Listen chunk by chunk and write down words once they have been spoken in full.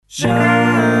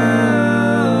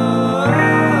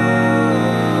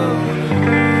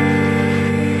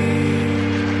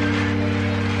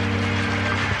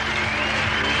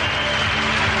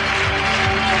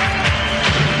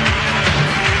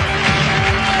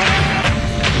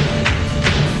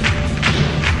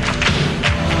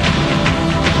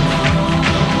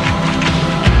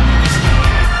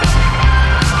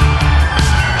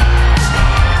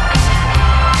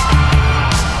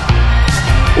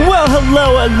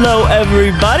Hello,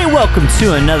 everybody. Welcome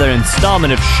to another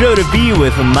installment of Show to Be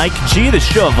with Mike G, the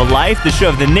show of life, the show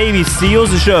of the Navy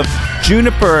SEALs, the show of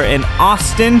Juniper and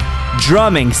Austin,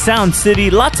 drumming, Sound City,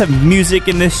 lots of music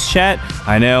in this chat.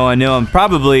 I know, I'm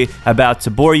probably about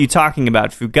to bore you talking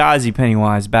about Fugazi,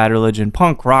 Pennywise, Bad Religion,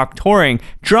 punk rock, touring,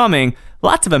 drumming,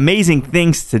 lots of amazing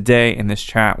things today in this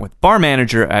chat with bar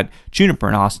manager at Juniper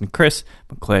and Austin, Chris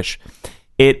McClish.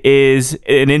 It is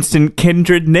an instant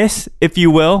kindredness, if you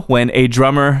will, when a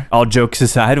drummer, all jokes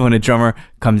aside, when a drummer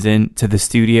comes into the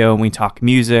studio and we talk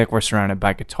music, we're surrounded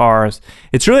by guitars.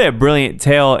 It's really a brilliant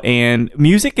tale, and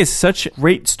music is such a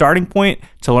great starting point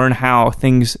to learn how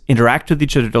things interact with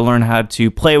each other, to learn how to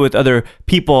play with other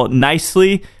people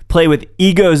nicely, play with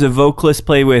egos of vocalists,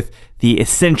 play with the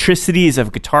eccentricities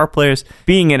of guitar players.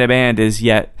 Being in a band is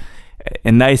yet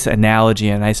a nice analogy,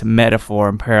 a nice metaphor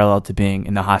and parallel to being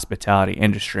in the hospitality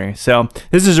industry. So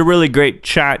this is a really great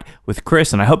chat with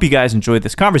Chris, and I hope you guys enjoyed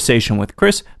this conversation with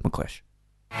Chris McClish.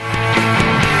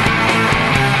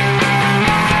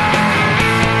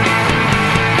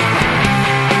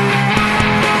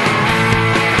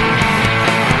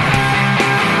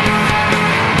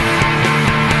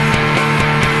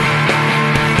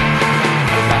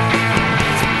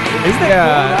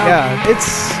 Yeah,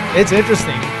 it's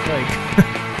interesting.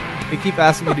 They keep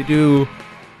asking me to do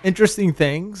interesting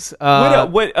things.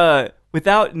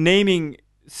 Without naming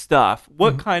stuff,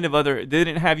 what kind of other? They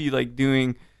didn't have you like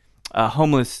doing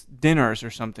homeless dinners or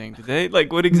something, did they?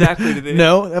 Like, what exactly did they?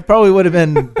 No, that probably would have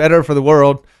been better for the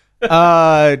world.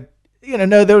 No,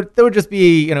 there would just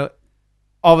be,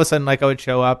 all of a sudden, like I would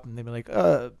show up and they'd be like,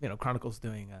 Chronicle's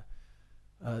doing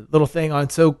a little thing on,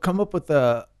 so come up with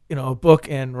a book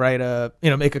and write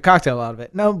make a cocktail out of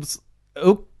it. No,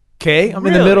 okay. I'm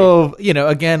in the middle of,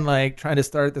 again, like trying to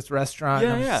start this restaurant.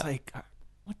 Yeah, and I'm just like,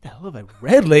 what the hell have I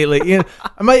read lately?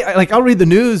 I'll read the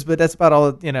news, but that's about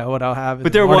all, what I'll have.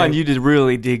 But you did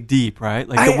really dig deep, right?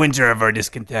 Like the winter of our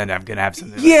discontent, I'm going to have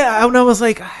something. Yeah, and I was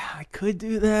like, I could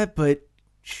do that, but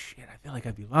shit, I feel like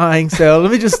I'd be lying. So let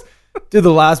me just do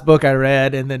the last book I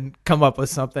read and then come up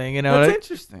with something, That's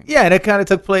interesting. Yeah, and it kind of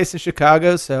took place in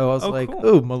Chicago, so I was like, cool.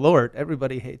 Oh, my Lord,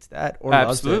 everybody hates that or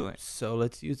Absolutely. loves it, so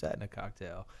let's use that in a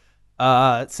cocktail.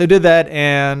 So did that,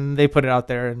 and they put it out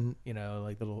there, and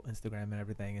like the little Instagram and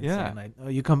everything, and saying like, "Oh,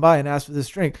 you come by and ask for this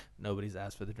drink." Nobody's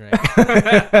asked for the drink.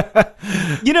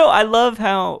 I love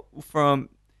how from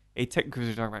because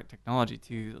we're talking about technology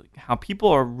too, like how people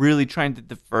are really trying to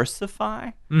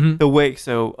diversify the way.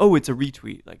 So, it's a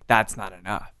retweet. Like that's not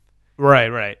enough.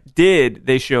 Right. Did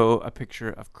they show a picture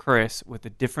of Chris with a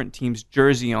different team's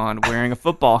jersey on, wearing a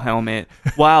football helmet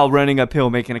while running uphill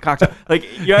making a cocktail? Like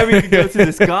you're having to go through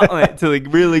this gauntlet to like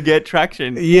really get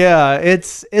traction. Yeah,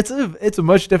 it's a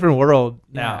much different world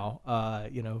now.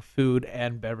 Food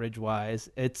and beverage wise,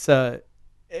 it's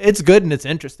good and it's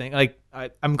interesting. Like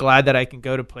I'm glad that I can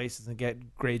go to places and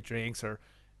get great drinks or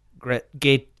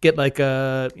get like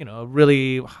a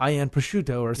really high-end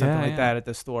prosciutto or something like that at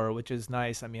the store, which is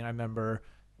nice. I mean, I remember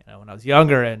when I was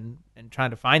younger and trying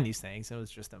to find these things, it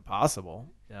was just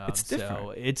impossible. It's different. So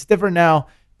it's different now.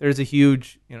 There's a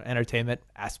huge entertainment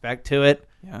aspect to it.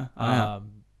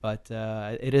 But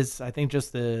it is, I think,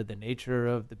 just the nature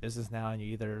of the business now, and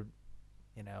you either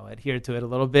adhere to it a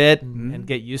little bit and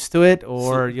get used to it,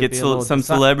 or you'll get be some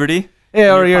celebrity.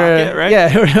 Yeah, or you're pocket, right?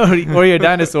 Yeah, or you're a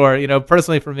dinosaur.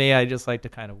 Personally for me, I just like to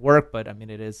kind of work, but I mean,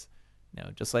 it is,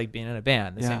 just like being in a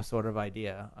band, the same sort of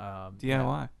idea.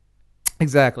 DIY.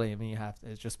 Exactly. I mean, you have to.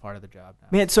 It's just part of the job now.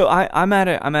 Man, so I'm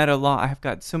at a law. I've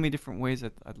got so many different ways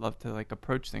that I'd love to like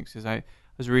approach things, because I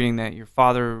was reading that your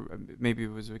father maybe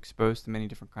was exposed to many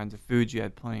different kinds of foods. You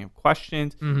had plenty of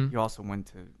questions. You also went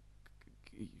to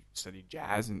study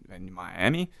jazz in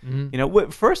Miami.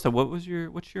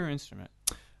 What's your instrument?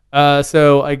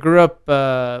 So I grew up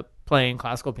playing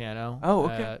classical piano. Oh,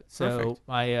 okay. So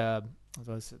my as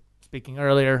I was speaking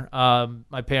earlier,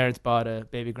 my parents bought a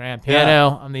baby grand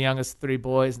piano. I'm the youngest of three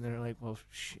boys, and they're like, "Well,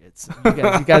 shit, so you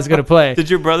guys are gonna play." Did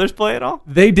your brothers play at all?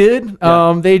 They did.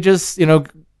 Yeah. They just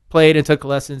played and took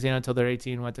lessons until they're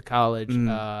 18, went to college.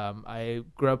 I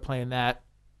grew up playing that,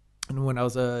 and when I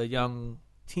was a young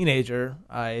teenager,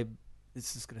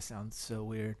 this is gonna sound so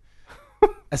weird.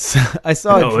 I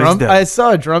saw No, a drum. it's I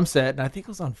saw a drum set, and I think it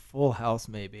was on Full House,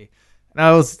 maybe. And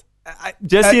I was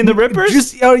Jesse and the Rippers.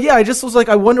 I just was like,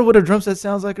 I wonder what a drum set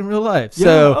sounds like in real life. Yeah.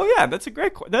 So, Oh yeah, that's a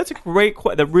great.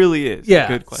 That really is. yeah, a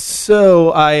good question.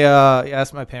 So I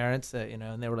asked my parents,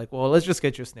 and they were like, "Well, let's just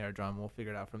get you a snare drum. We'll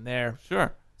figure it out from there."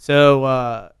 Sure. So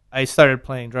I started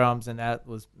playing drums, and that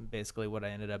was basically what I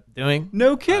ended up doing.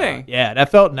 No kidding. Yeah, that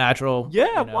felt natural.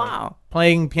 Yeah. Wow.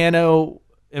 Playing piano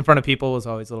in front of people was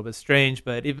always a little bit strange,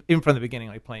 but even from the beginning,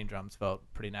 like playing drums felt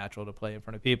pretty natural to play in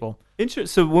front of people.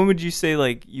 So when would you say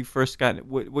like you first got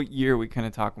what year are we kind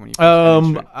of talking when you first got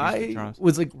introduced to I drums?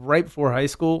 was like right before high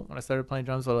school when I started playing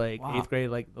drums, so like Wow. 8th grade,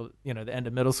 like the end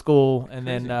of middle school, and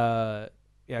Crazy. then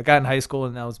I got in high school,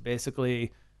 and that was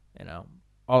basically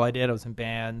all I did. I was in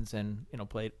bands and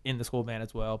played in the school band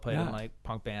as well, played in like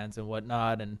punk bands and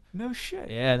whatnot, and No shit.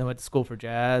 and then went to school for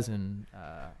jazz, and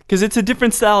Because it's a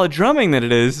different style of drumming than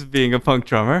it is being a punk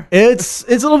drummer. it's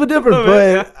a little bit different. A little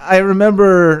bit, But I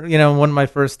remember one of my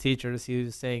first teachers, he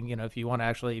was saying, if you want to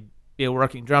actually be a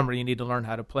working drummer, you need to learn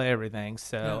how to play everything.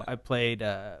 So I played when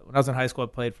I was in high school. I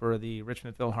played for the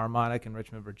Richmond Philharmonic in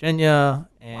Richmond, Virginia,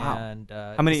 and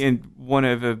How many in one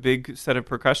of a big set of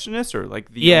percussionists or like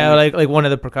the like one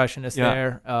of the percussionists Yeah.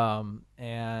 there.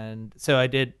 And so I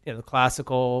did the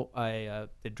classical. I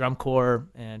did drum corps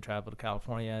and traveled to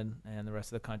California and the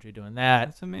rest of the country doing that.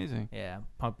 That's amazing. Yeah,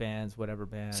 punk bands, whatever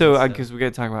bands. So because we got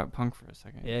to talk about punk for a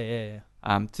second. yeah.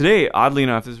 Today, oddly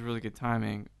enough, this is really good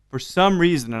timing. For some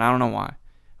reason, and I don't know why,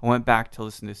 I went back to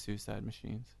listen to Suicide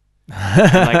Machines.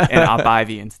 and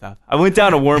Abivy and stuff. I went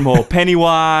down a wormhole,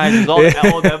 Pennywise, all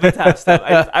the old Epitaph stuff.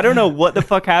 I don't know what the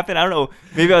fuck happened. I don't know.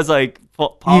 Maybe I was like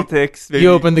politics. Maybe.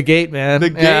 You opened the gate, man. The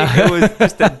gate. It was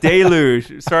just a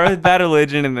deluge. It started with Bad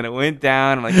Religion, and then it went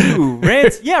down. I'm like, ooh,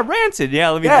 Rancid. Yeah, Rancid. Yeah,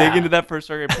 let me dig into that for a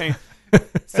second. Pain.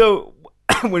 So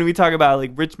when we talk about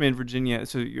like Richmond, Virginia,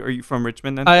 so are you from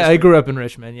Richmond then? I grew up in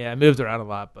Richmond. Yeah, I moved around a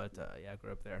lot, but I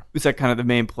grew up there. Was that kind of the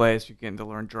main place you're getting to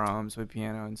learn drums with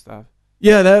piano and stuff?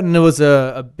 Yeah, that, and it was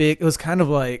a big. It was kind of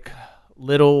like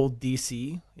little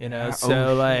DC, Yeah.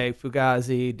 So like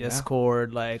Fugazi,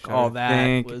 Discord, like Trying all to that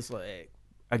think. was like.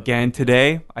 Again,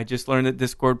 today, I just learned that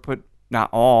Discord put, not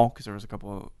all, because there was a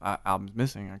couple of albums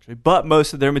missing, actually, but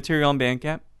most of their material on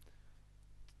Bandcamp.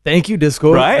 Thank you,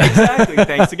 Discord. Right? Exactly.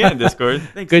 Thanks again, Discord.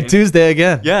 Thanks, Good man. Tuesday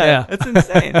again. Yeah, that's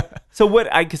insane. So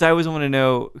because I always want to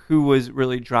know who was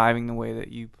really driving the way that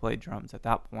you played drums at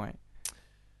that point.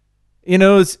 It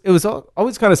was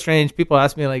always kind of strange. People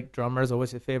ask me like drummers,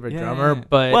 what's your favorite drummer? Yeah.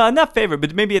 But well, not favorite,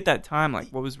 but maybe at that time, like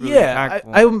what was really yeah,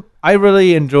 impactful? I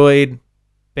really enjoyed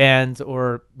bands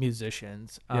or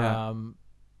musicians. Yeah.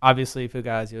 Obviously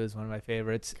Fugazi was one of my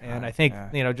favorites, and I think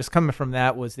just coming from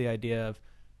that was the idea of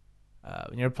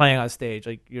when you're playing on stage,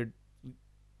 like you're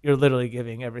literally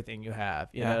giving everything you have.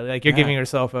 You know, like you're giving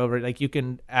yourself over. Like you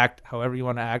can act however you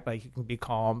want to act. Like you can be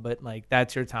calm, but like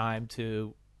that's your time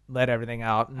to let everything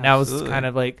out. And that was kind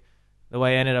of like the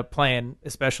way I ended up playing,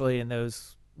 especially in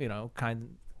those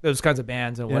kinds of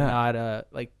bands and whatnot.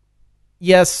 Like,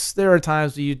 yes, there are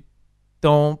times where you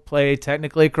don't play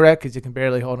technically correct because you can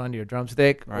barely hold onto your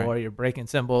drumstick or you're breaking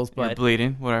cymbals, but you're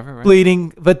bleeding, whatever. Right?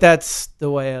 Bleeding, but that's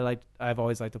the way I've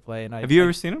always liked to play. And have you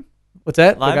ever seen him? What's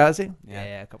that? Live? Fugazi?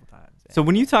 Yeah, a couple times. Yeah. So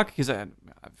when you talk, because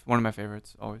one of my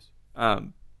favorites always.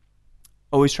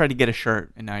 Always tried to get a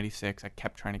shirt in '96. I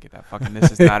kept trying to get that fucking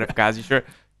 "This Is Not a Fugazi" shirt.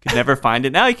 Could never find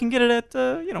it. Now you can get it at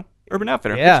Urban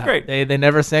Outfitter. Yeah, it's great. They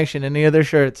never sanction any of their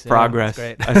shirts. Progress,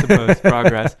 yeah, great. I suppose.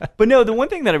 Progress. But no, the one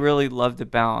thing that I really loved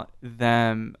about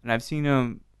them, and I've seen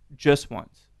them just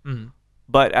once,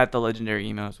 but at the Legendary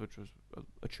Emos, which was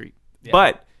a treat. Yeah.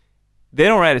 But they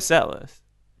don't write a set list.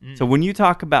 So when you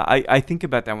talk about, I think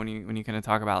about that when you kind of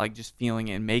talk about like just feeling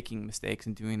it and making mistakes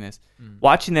and doing this,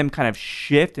 watching them kind of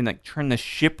shift and like turn the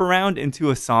ship around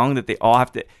into a song that they all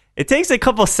have to. It takes a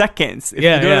couple seconds if you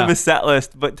don't have a set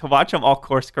list, but to watch them all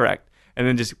course correct and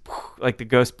then just like the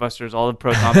Ghostbusters, all the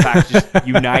proton packs just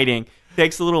uniting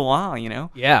takes a little while,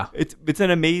 Yeah, it's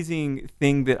an amazing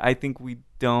thing that I think we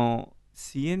don't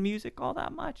see in music all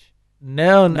that much.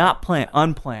 No, not planned,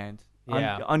 unplanned.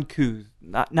 Yeah. Uncouth,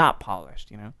 not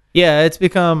polished, Yeah, it's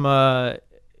become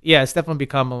it's definitely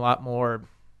become a lot more.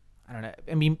 I don't know.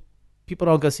 I mean, people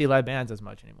don't go see live bands as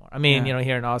much anymore. I mean,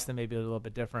 here in Austin maybe a little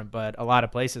bit different, but a lot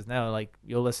of places now, like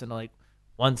you'll listen to like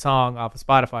one song off of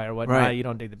Spotify or whatnot. Right. You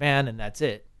don't dig the band, and that's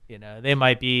it. They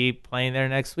might be playing there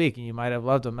next week, and you might have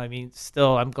loved them. I mean,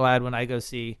 still, I'm glad when I go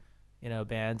see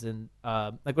bands, and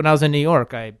like when I was in New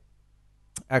York, I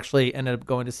Actually ended up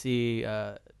going to see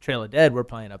Trail of Dead. We're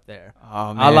playing up there. Oh,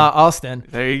 A man. la Austin.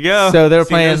 There you go. So they're See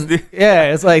playing. those dudes?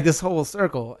 Yeah, it's like this whole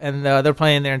circle, and they're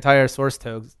playing their entire Source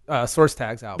Tags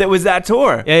album. That was that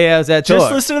tour. Yeah, it was that Just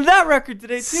tour. listen to that record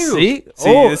today too. See? See,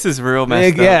 Oh, this is real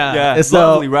messed big, up. yeah. It's So-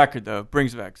 lovely record though.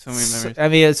 Brings back so many memories. I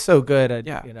mean, it's so good.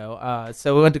 Yeah.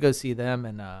 So we went to go see them,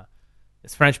 and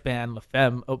this French band La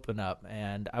Femme opened up,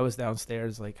 and I was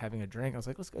downstairs like having a drink. I was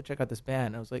like, let's go check out this band.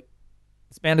 And I was like,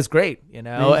 this band is great, Amazing.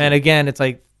 And again, it's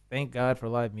like, thank God for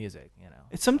live music,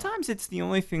 Sometimes it's the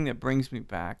only thing that brings me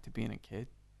back to being a kid.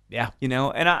 Yeah.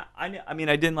 And I mean,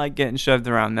 I didn't like getting shoved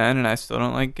around then, and I still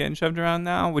don't like getting shoved around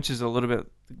now, which is a little bit.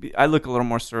 I look a little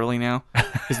more surly now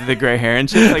because of the gray hair and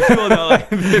shit. Like people don't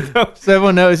like. So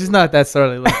everyone knows he's not that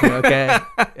surly looking, okay?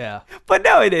 Yeah. But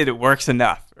no, it works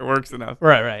enough. It works enough.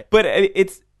 Right. But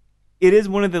it is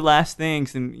one of the last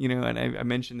things, and and I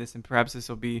mentioned this, and perhaps this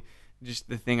will be just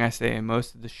the thing I say in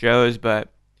most of the shows,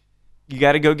 but you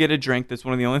got to go get a drink. That's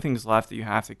one of the only things left that you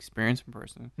have to experience in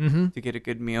person. Mm-hmm. To get a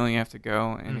good meal, you have to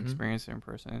go and experience it in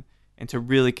person. And to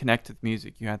really connect with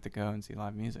music, you have to go and see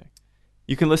live music.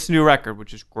 You can listen to a record,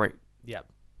 which is great. Yep.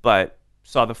 But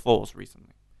saw the Foals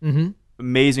recently. Mm-hmm.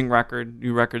 Amazing record.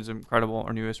 New record's incredible.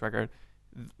 Our newest record.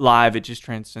 Live, it just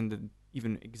transcended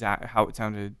even exact how it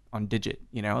sounded on Digit.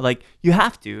 Like you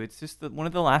have to. It's just one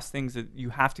of the last things that you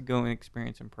have to go and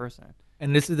experience in person.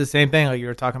 And this is the same thing, like you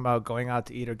were talking about going out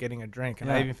to eat or getting a drink.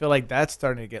 And I Yeah. even feel like that's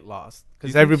starting to get lost. You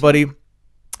Because think everybody,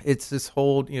 it's this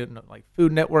whole, like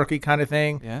Food Network-y kind of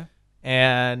thing. Yeah.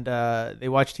 And they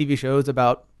watch TV shows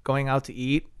about going out to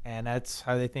eat, and that's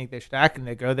how they think they should act. And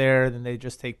they go there, then they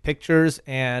just take pictures,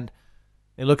 and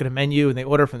they look at a menu, and they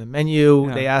order from the menu.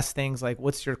 Yeah. They ask things like,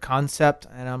 what's your concept?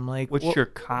 And I'm like, What's "Well, your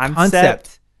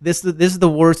concept? This is the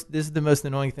worst. This is the most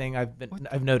annoying thing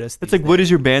I've noticed. It's these like, what days. does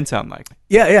your band sound like?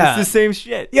 Yeah. It's the same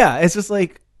shit. Yeah, it's just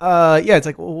like, it's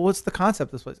like, well, what's the concept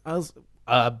of this place? I was,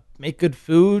 make good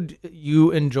food, you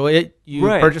enjoy it, you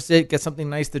Right. purchase it, get something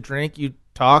nice to drink, you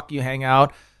talk, you hang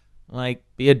out, like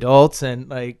be adults, and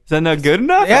like, Is that not good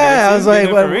enough? yeah, I was like,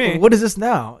 for me. what is this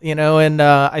now? And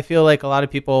I feel like a lot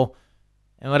of people,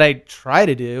 and what I try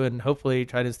to do, and hopefully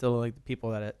try to instill like the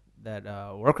people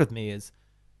that work with me is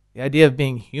the idea of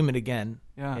being human again.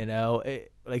 Yeah.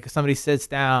 Like if somebody sits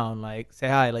down, like say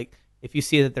hi, like if you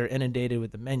see that they're inundated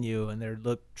with the menu and they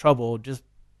look troubled, just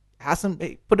ask them,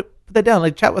 hey, put that down,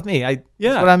 like chat with me. That's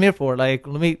what I'm here for. Like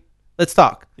let's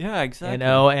talk. Yeah, exactly.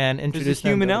 And There's introduce a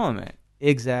them human to- element.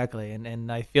 Exactly.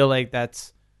 And I feel like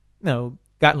that's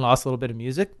gotten lost a little bit of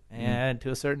music, and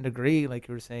to a certain degree, like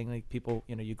you were saying, like people,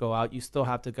 you go out, you still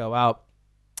have to go out,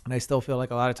 and I still feel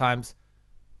like a lot of times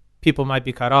people might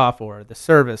be cut off, or the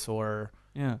service, or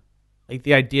Yeah. like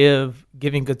the idea of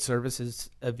giving good service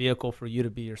is a vehicle for you to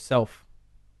be yourself,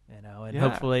 and Yeah.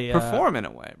 hopefully perform in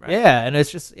a way, right? Yeah, and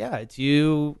it's just it's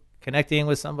you connecting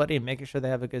with somebody and making sure they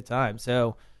have a good time.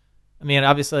 So, I mean,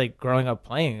 obviously, like growing up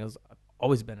playing, I've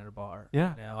always been at a bar.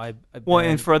 Yeah. I've Well,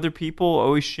 been- and for other people,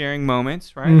 always sharing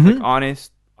moments, right? Mhm. Like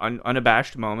honest,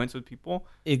 unabashed moments with people.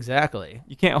 exactly.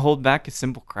 You can't hold back a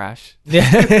simple crash. Yeah.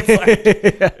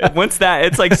 Once that,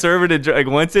 it's like serving a drug. Like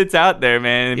once it's out there,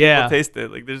 man, and Yeah. people taste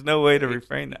it. Like there's no way to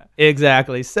refrain that.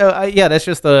 Exactly. So that's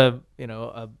just an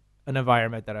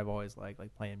environment that I've always liked,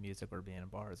 like playing music or being in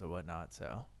bars or whatnot.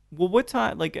 So Well, what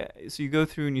time? Like, so you go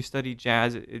through and you study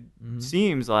jazz. It Mhm.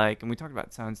 seems like, and we talked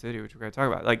about Sound City, which we're going to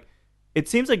talk about. Like, it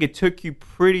seems like it took you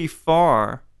pretty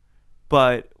far.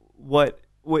 But what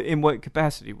in what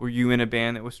capacity? Were you in a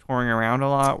band that was touring around a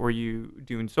lot? Were you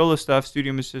doing solo stuff,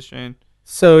 studio musician?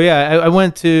 So I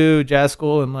went to jazz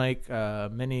school, and like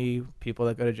many people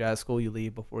that go to jazz school, you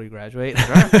leave before you graduate.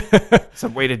 It's a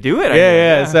way to do it. I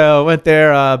Yeah. guess. So I went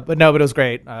there, but it was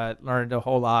great. Learned a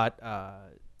whole lot.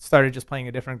 Started just playing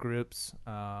in different groups.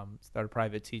 Started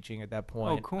private teaching at that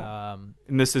point. Oh, cool.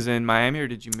 And this is in Miami, or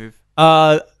did you move?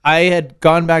 I had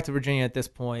gone back to Virginia at this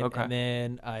point, Okay. and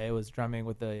then I was drumming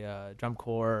with the drum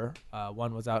corps.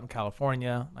 One was out in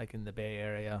California, like in the Bay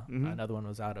Area. Mhm. Another one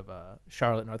was out of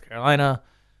Charlotte, North Carolina.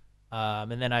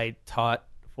 And then I taught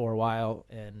for a while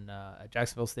in at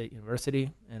Jacksonville State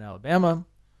University in Alabama.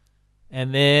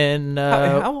 And then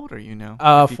How old are you now?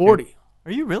 If you can- 40.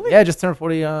 Are you really? Yeah, I just turned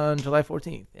 40 on July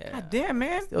 14th. Yeah. God damn,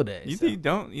 man. Still days. You, so. you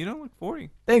don't look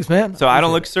 40. Thanks, man. So I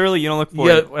don't look Appreciate surly. You don't look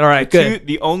 40. it. Yeah, all right, the good.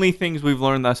 The only things we've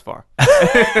learned thus far. I'm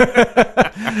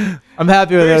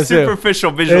happy with Very those too.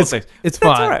 superficial visual It's- things. it's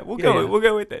That's fine. all right. We'll Yeah, go. yeah. We'll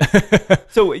go with it.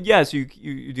 So yes, you're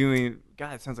doing.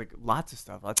 God, it sounds like lots of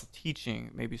stuff. Lots of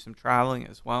teaching, maybe some traveling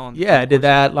as well. and Yeah, I of did course-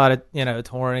 that. A lot of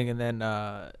touring, and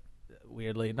then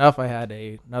weirdly enough, I had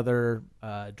another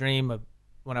dream of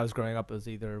when I was growing up. Was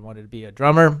either wanted to be a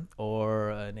drummer or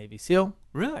a Navy SEAL.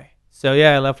 Really? So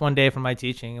yeah, I left one day from my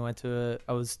teaching and went to.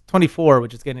 I was 24,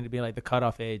 which is getting to be like the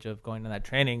cutoff age of going to that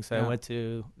training. So I went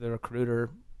to the recruiter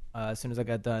as soon as I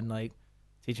got done, like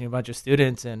teaching a bunch of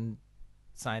students, and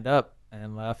signed up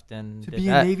and left and To did be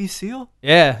that. a Navy SEAL?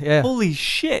 Yeah. Holy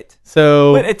shit!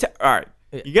 So All right.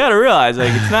 You gotta realize, like,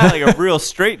 it's not like a real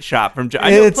straight shot from.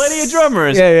 I know plenty of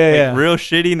drummers, yeah. real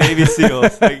shitty Navy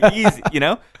SEALs, like easy, you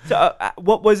know. So,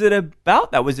 what was it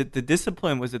about that? Was it the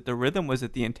discipline? Was it the rhythm? Was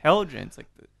it the intelligence? Like,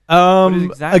 what is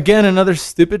exactly? Again, another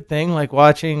stupid thing, like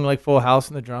watching like Full House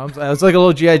and the drums. I was like a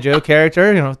little GI Joe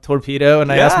character, Torpedo, and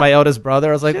I asked my eldest brother,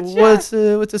 I was like, "What's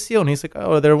a SEAL?" And he's like,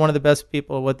 "Oh, they're one of the best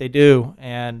people at what they do."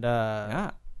 And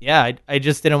I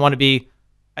just didn't want to be.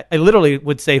 I literally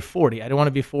would say 40. I don't want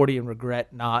to be 40 and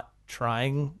regret not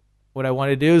trying what I want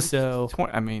to do. So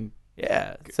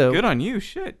so good on you.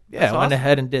 Shit. Yeah, I went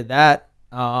ahead and did that.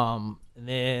 And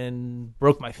then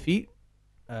broke my feet.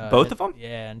 Both of them?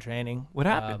 Yeah, in training. What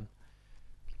happened?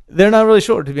 They're not really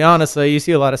sure, to be honest. You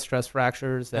see a lot of stress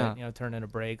fractures that turn into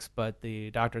breaks, but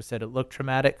the doctor said it looked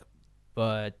traumatic,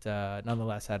 but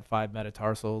nonetheless had 5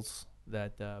 metatarsals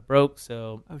that broke.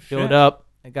 So filled up.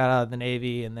 I got out of the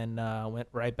Navy and then went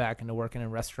right back into working in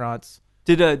restaurants.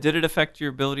 Did it affect your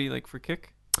ability, like, for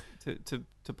kick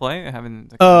to play?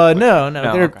 No.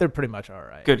 They're pretty much all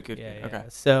right. Good. Yeah. Okay.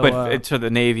 So, but to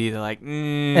the Navy, they're like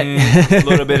a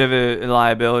little bit of a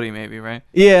liability, maybe, right?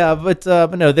 Yeah, but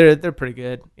no, they're pretty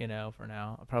good. For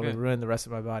now, I'll probably ruin the rest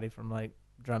of my body from like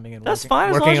drumming and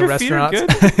working in restaurants.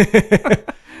 Good.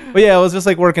 But yeah, I was just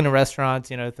like working in restaurants,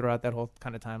 throughout that whole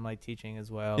kind of time, like teaching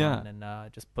as well. Yeah. And then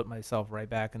just put myself right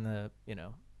back in the,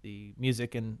 the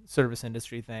music and service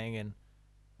industry thing. And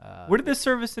where did the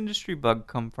service industry bug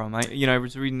come from? I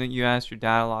was reading that you asked your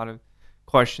dad a lot of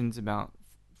questions about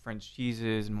French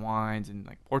cheeses and wines and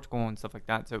like Portugal and stuff like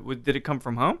that. So did it come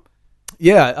from home?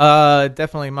 Yeah,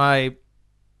 definitely. My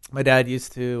dad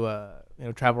used to,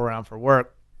 travel around for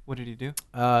work. What did he do?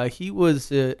 He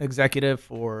was an executive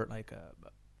for like a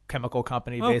chemical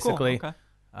company, basically. Cool.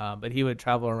 Okay. But he would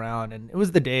travel around, and it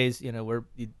was the days, where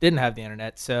you didn't have the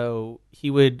internet. So he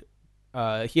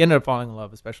ended up falling in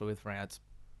love, especially with France.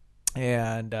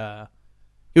 And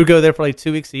he would go there for like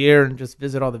 2 weeks a year and just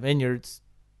visit all the vineyards,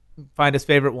 find his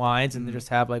favorite wines, and then just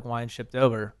have like wine shipped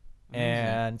over.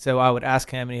 And so I would ask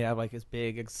him, and he'd have like his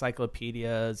big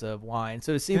encyclopedias of wine.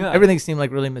 So everything seemed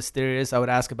like really mysterious. I would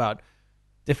ask about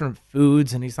different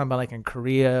foods, and he's talking about like in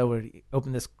Korea where he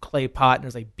opened this clay pot and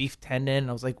there's like beef tendon, and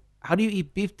I was like, how do you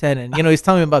eat beef tendon? He's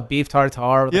telling me about beef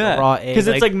tartare with like a raw egg. Because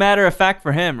it's like matter of fact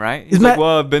for him, right? He's like,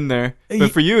 well, I've been there.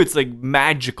 But for you, it's like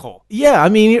magical. Yeah, I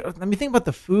mean think about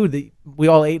the food that we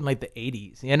all ate in like the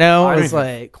 80s, It's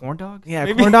like corn dogs? Yeah,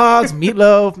 maybe? Corn dogs,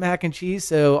 meatloaf, mac and cheese.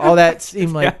 So all that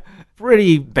seemed like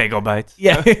pretty... Bagel bites.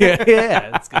 Yeah,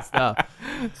 that's good stuff.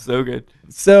 So good.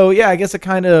 So yeah, I guess it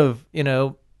kind of,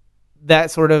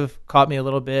 that sort of caught me a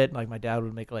little bit. Like my dad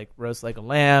would make like roast like a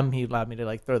lamb. He allowed me to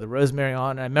like throw the rosemary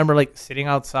on. And I remember like sitting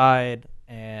outside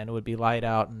and it would be light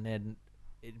out, and then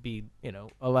it'd be,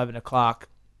 11 o'clock,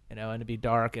 and it'd be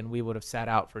dark, and we would have sat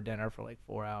out for dinner for like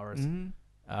 4 hours.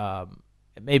 Mm-hmm.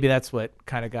 Maybe that's what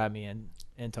kind of got me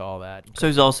into all that. So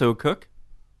he's also a cook?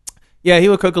 Yeah, he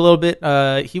would cook a little bit.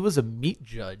 He was a meat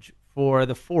judge for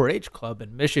the 4-H club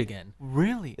in Michigan.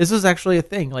 Really? This was actually a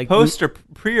thing. Like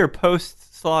pre or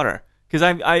post slaughter? Because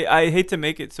I hate to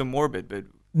make it so morbid, but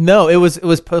no, it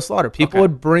was post slaughter. People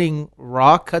would bring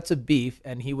raw cuts of beef,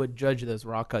 and he would judge those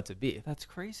raw cuts of beef. That's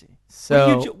crazy.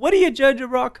 So what do you judge a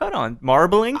raw cut on?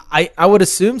 Marbling? I would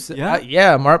assume so.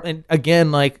 Yeah, and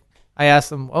again, like I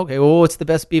asked him, okay, well, what's the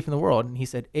best beef in the world? And he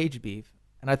said aged beef,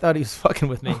 and I thought he was fucking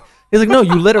with me. He's like, no,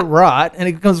 you let it rot, and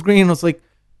it becomes green. I was like,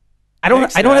 I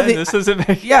don't have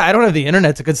the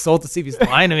internet to consult to see if he's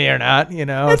lying to me or not.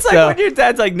 It's like when your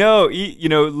dad's like, no,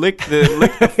 lick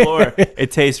the floor.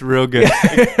 It tastes real good.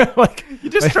 Like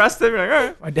you just trust him. You're like, all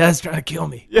right. My dad's trying to kill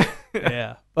me.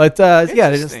 Yeah. But they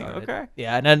just started. Okay.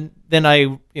 Yeah, and then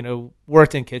I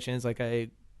worked in kitchens. Like I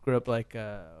grew up like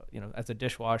as a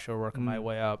dishwasher, working my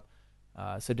way up.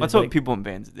 So that's what people in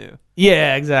bands do.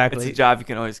 Yeah, exactly. It's a job you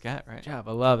can always get, right? Job,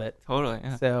 I love it. Totally.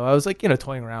 Yeah. So I was like,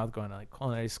 toying around with going to like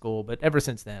culinary school, but ever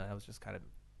since then, I was just kind of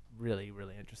really,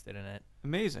 really interested in it.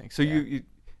 Amazing. So you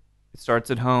it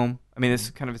starts at home. I mean, this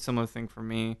is kind of a similar thing for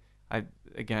me.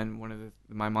 One of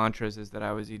my mantras is that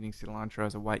I was eating cilantro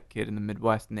as a white kid in the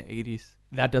Midwest in the 80s.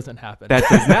 That doesn't happen. That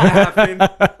does not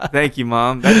happen. Thank you,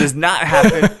 Mom. That does not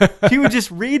happen. She would just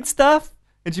read stuff,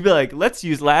 and she'd be like, let's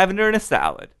use lavender in a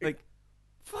salad. Like,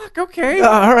 fuck, okay.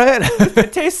 All right.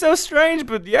 It tastes so strange,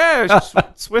 but yeah,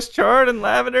 Swiss chard and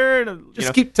lavender. And,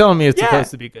 just keep telling me it's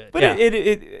supposed to be good. But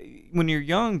it when you're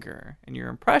younger and you're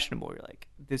impressionable, you're like,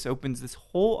 this opens this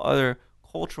whole other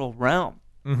cultural realm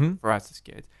Mm-hmm. for us as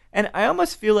kids. And I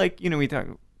almost feel like, we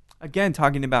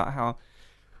talking about how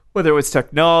whether it's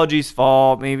technology's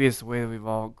fault, maybe it's the way that we've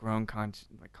all grown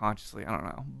consciously, I don't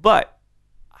know. But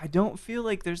I don't feel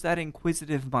like there's that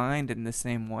inquisitive mind in the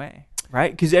same way,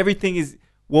 right? Because everything is,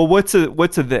 well, what's a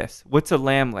this? What's a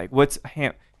lamb leg? What's a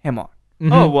ham on?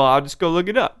 Mm-hmm. Oh, well, I'll just go look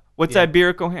it up. What's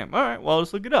Iberico ham? All right, well, I'll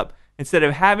just look it up. Instead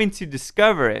of having to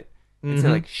discover it, and say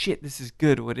like, shit, this is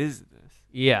good. What is this?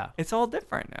 Yeah. It's all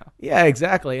different now. Yeah,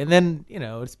 exactly. And then,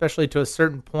 especially to a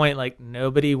certain point, like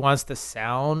nobody wants to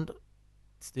sound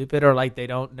stupid or like they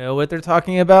don't know what they're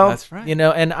talking about. That's right.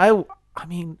 And I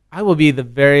mean, I will be the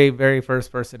very, very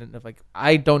first person if like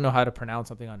I don't know how to pronounce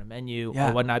something on a menu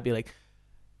or whatnot, be like,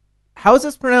 how is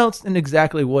this pronounced and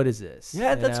exactly what is this?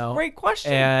 Yeah, that's a great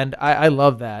question. And I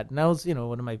love that. And that was,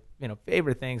 one of my,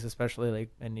 favorite things, especially like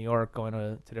in New York, going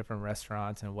to different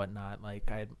restaurants and whatnot.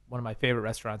 Like I had one of my favorite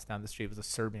restaurants down the street was a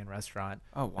Serbian restaurant.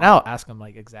 Oh, wow. And I'll ask them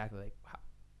like exactly like,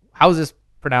 how is this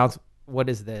pronounced? What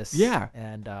is this? Yeah.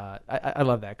 And I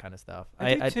love that kind of stuff.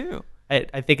 I do too.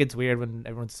 I think it's weird when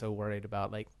everyone's so worried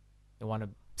about like, they want to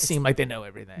seem like they know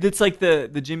everything. It's like the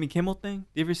Jimmy Kimmel thing. Do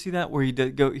you ever see that where he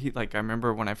did go? I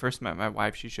remember when I first met my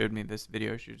wife, she showed me this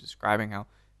video. She was describing how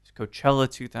it's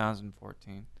Coachella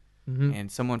 2014,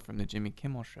 and someone from the Jimmy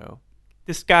Kimmel show,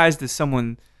 disguised as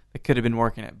someone that could have been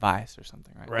working at Vice or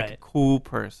something, right? Like a cool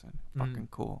person, fucking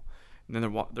cool. And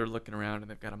then they're looking around and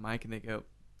they've got a mic and they go,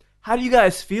 how do you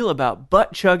guys feel about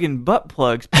butt chugging butt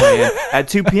plugs playing at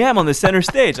 2 p.m. on the center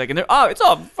stage? Like, and they're, it's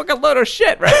all fucking load of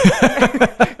shit, right?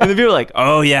 And the people are like,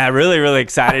 oh yeah, really, really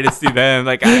excited to see them.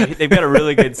 Like, they've got a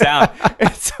really good sound.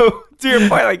 And so, to your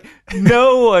point, like,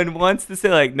 no one wants to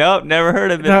say like, nope, never heard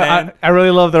of it, man. I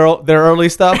really love their early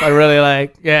stuff. I really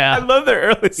like, yeah. I love their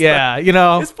early stuff. Yeah,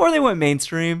 It's before they went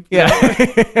mainstream. Yeah.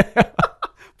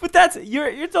 But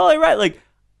you're totally right. Like,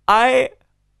 I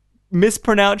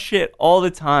mispronounce shit all the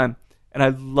time, and I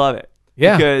love it.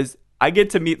 Yeah. Because I get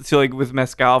to meet, so like with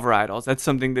mezcal varietals, that's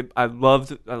something that I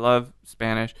love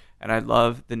Spanish, and I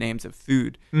love the names of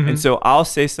food. And so I'll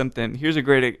say something. Here's a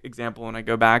great example when I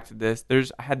go back to this.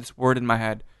 I had this word in my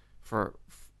head for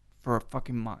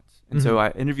fucking months. And so I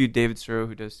interviewed David Suro,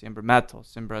 who does Siembra Metal,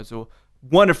 Siembra Azul.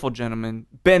 Wonderful gentleman.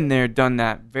 Been there, done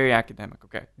that. Very academic.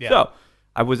 Okay. Yeah. So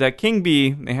I was at King B,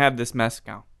 and they have this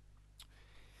mezcal.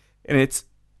 And it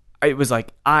was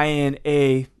like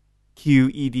INAQEDIN,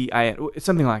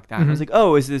 something like that. And I was like,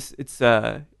 oh, it's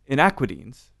in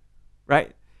Aquadines,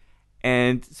 right?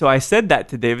 And so I said that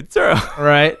to David Suro.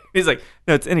 Right. He's like,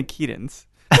 no, it's in Aquadines.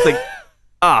 It's like,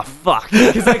 fuck.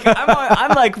 Because like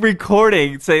I'm like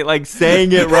recording, saying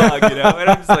it wrong, And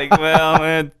I'm just like, well,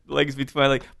 man, legs between my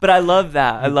legs. But I love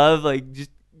that. I love like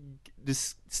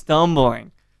just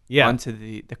stumbling onto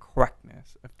the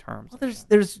correctness of terms. Well,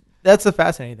 that's the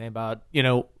fascinating thing about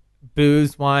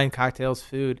booze, wine, cocktails,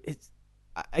 food.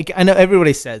 I know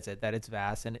everybody says that it's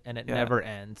vast and it never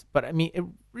ends, but I mean it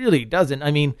really doesn't. I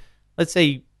mean, let's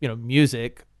say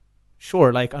music,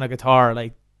 sure, like on a guitar,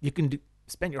 like you can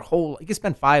spend you can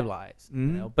spend 5 lives,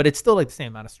 but it's still like the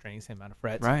same amount of strings, same amount of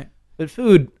frets. Right. But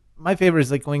food, my favorite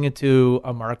is like going into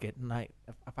a market and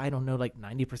if I don't know like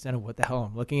 90% of what the hell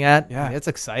I'm looking at, that's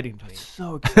exciting to me. It's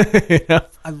so exciting.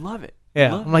 I love it.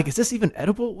 Yeah, I'm like, is this even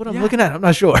edible? What I'm looking at, I'm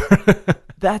not sure.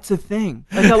 That's a thing.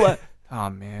 Like, oh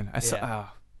man,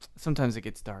 sometimes it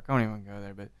gets dark. I don't even go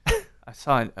there, but I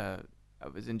saw. I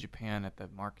was in Japan at the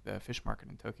fish market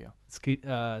in Tokyo.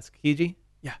 Tsukiji?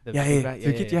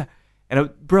 Yeah. And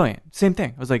brilliant. Same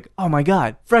thing. I was like, oh my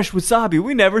god, fresh wasabi.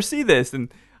 We never see this.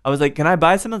 And I was like, can I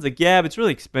buy some? I was like, yeah, but it's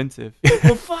really expensive.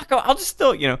 Well, fuck, I'll just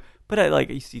still, But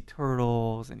you see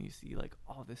turtles and you see like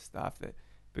all this stuff that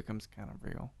becomes kind of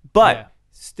real. But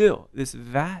still, this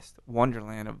vast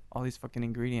wonderland of all these fucking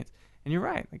ingredients. And you're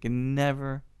right, like it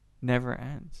never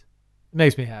ends. It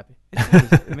makes me happy.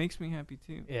 It makes me happy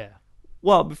too. Yeah.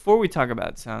 Well, before we talk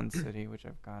about Sound City, which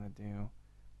I've got to do,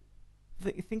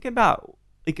 think about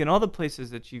like in all the places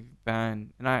that you've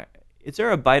been, is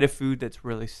there a bite of food that's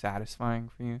really satisfying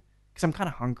for you? Because I'm kind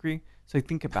of hungry, so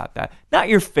think about that. Not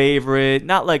your favorite,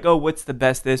 not like, oh, what's the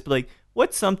best this, but like,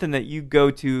 what's something that you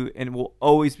go to and will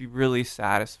always be really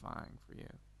satisfying for you?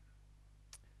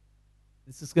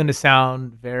 This is going to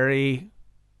sound very,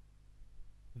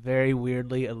 very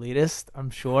weirdly elitist,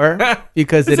 I'm sure,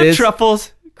 because is it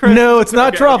truffles? Chris? No, it's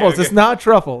not truffles. Okay. It's not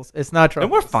truffles. It's not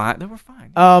truffles. Then we're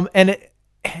fine.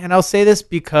 And I'll say this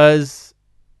because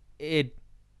it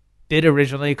did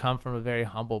originally come from a very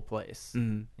humble place,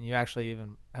 and you actually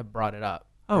even have brought it up.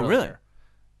 Oh, earlier. Really?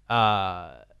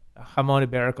 Jamón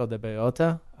Ibérico de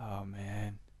Bellota. Oh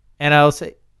man. And I'll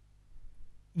say,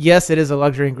 yes, it is a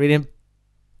luxury ingredient,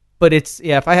 But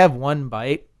if I have one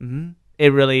bite, Mm-hmm.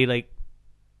 it really like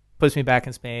puts me back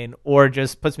in Spain, or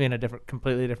just puts me in a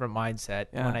completely different mindset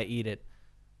when I eat it.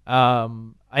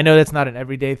 I know that's not an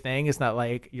everyday thing. It's not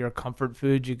like your comfort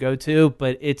food you go to,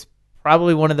 but it's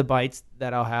probably one of the bites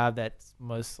that I'll have that's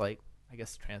most like, I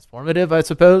guess, transformative, I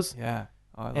suppose. Yeah.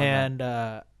 Oh, I love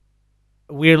And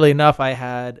weirdly enough,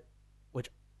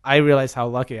 I realized how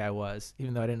lucky I was,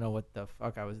 even though I didn't know what the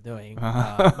fuck I was doing.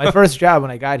 My first job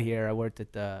when I got here, I worked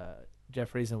at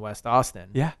Jeffrey's in West Austin.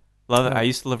 Yeah. Love it. I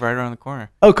used to live right around the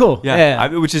corner. Oh, cool. Yeah.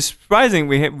 Which is surprising.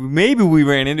 Maybe we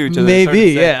ran into each other.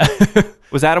 Maybe, yeah.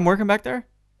 Was Adam working back there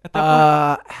at that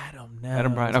point? I don't know.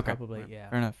 Adam Bryan. Okay. Probably, yeah.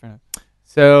 Fair enough.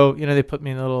 So, they put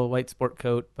me in a little white sport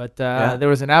coat, but there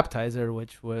was an appetizer,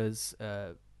 which was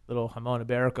little jamon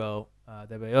iberico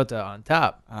de bellota on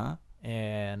top. Uh-huh.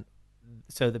 And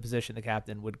so the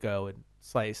captain would go and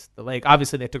slice the leg.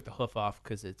 Obviously, they took the hoof off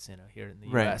because it's here in the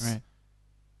U.S. Right.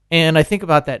 And I think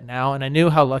about that now, and I knew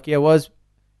how lucky I was.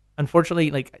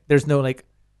 Unfortunately, like there's no like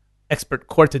expert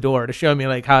cortador to show me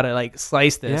like how to like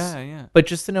slice this. Yeah. But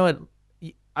just to know it,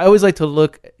 I always like to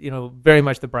look, very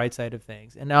much the bright side of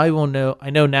things. And now I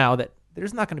know now that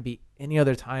there's not going to be any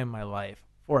other time in my life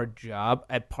for a job,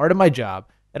 at part of my job,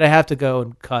 that I have to go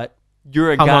and cut.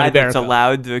 You're a guy that's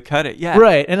allowed to cut it. Yeah.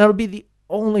 Right. And that'll be the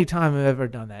only time I've ever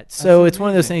done that. So it's one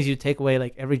of those things you take away,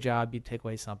 like every job you take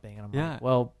away something. And I'm like,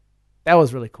 well, that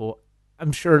was really cool.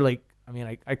 I'm sure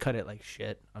I cut it like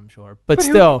shit, I'm sure. But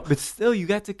still, you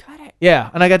got to cut it. Yeah.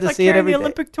 And I got to see it every day. The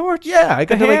Olympic torch. Yeah. I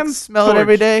got to smell it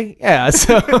every day. Yeah.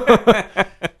 So,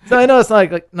 so I know it's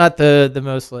not the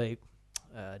most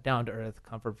down to earth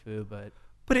comfort food, but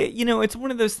it's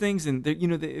one of those things. And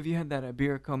have you had that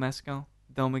Iberico Mezcal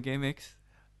Del Maguey mix?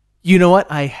 You know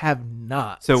what? I have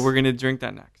not. So we're gonna drink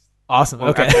that next. Awesome. Well,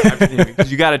 okay.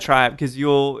 Because you got to try it, because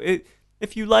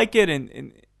if you like it,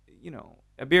 and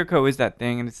Iberico is that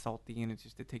thing, and it's salty, and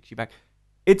it takes you back.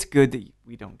 It's good that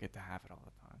we don't get to have it all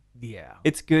the time. Yeah.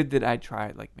 It's good that I try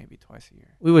it like maybe twice a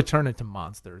year. We would turn into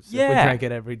monsters if we drank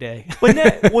it every day.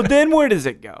 But then where does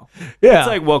it go? Yeah. It's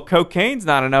like, well, cocaine's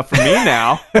not enough for me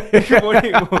now.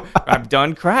 I've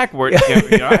done crack. All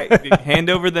right, hand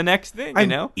over the next thing,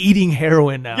 I'm eating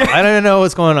heroin now. I don't know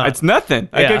what's going on. It's nothing.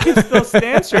 I can still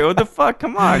stand straight. What the fuck?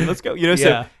 Come on, let's go.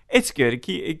 So it's good.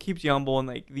 It keeps you humble, and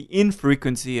like the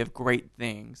infrequency of great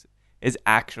things is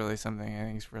actually something I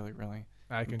think is really, really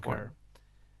I concur. Important.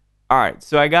 All right,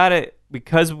 so I got it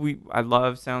because I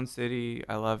love Sound City.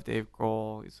 I love Dave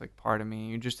Grohl. He's like part of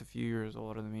me. You're just a few years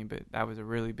older than me, but that was a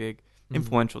really big,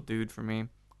 influential dude for me.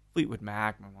 Fleetwood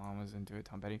Mac. My mom was into it.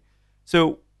 Tom Petty.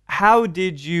 So how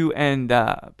did you end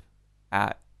up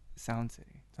at Sound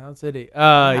City? Sound City.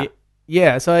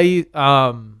 Yeah. So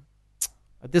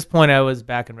at this point I was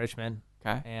back in Richmond.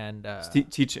 Okay. And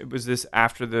was this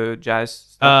after the jazz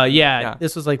stuff? Yeah.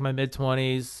 This was like my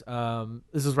mid-20s.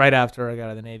 This was right after I got out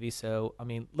of the Navy. So, I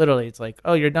mean, literally, it's like,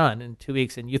 oh, you're done in 2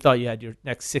 weeks, and you thought you had your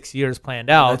next 6 years planned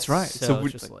out. That's right. So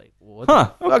it's just like, what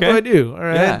the fuck do I do? All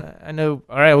right. Yeah. I know.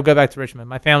 All right, we'll go back to Richmond.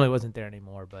 My family wasn't there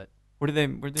anymore, but where did they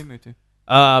move to?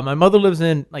 My mother lives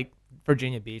in like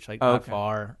Virginia Beach, not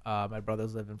far. My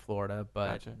brothers live in Florida,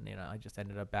 but I just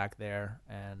ended up back there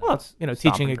and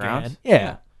teaching again.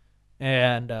 Yeah.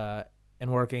 And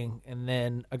working, and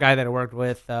then a guy that I worked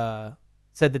with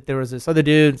said that there was this other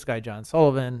dude, this guy John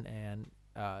Sullivan, and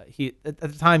he at the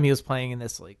time he was playing in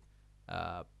this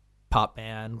pop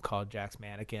band called Jack's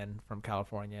Mannequin from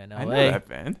California in LA. I know that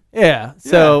band. Yeah.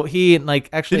 So he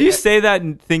actually. Did you say that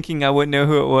thinking I wouldn't know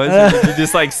who it was? Or did you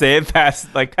just say it past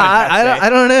I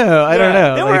don't know. I don't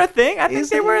know. They were a thing. I think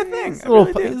they were a thing. He's a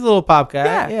little pop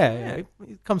guy. Yeah.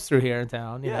 He comes through here in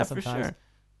town. Sometimes. For sure.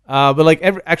 But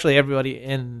everybody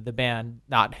in the band,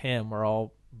 not him, were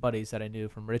all buddies that I knew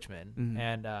from Richmond. Mm-hmm.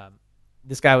 And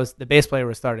this guy the bass player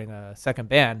was starting a second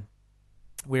band.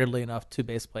 Weirdly enough, 2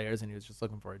 bass players, and he was just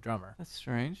looking for a drummer. That's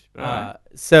strange. We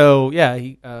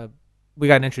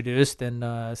got introduced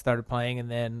and started playing.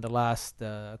 And then the last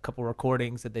couple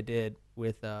recordings that they did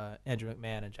with Andrew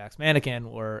McMahon and Jack's Mannequin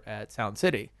were at Sound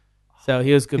City. So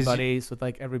he was good buddies with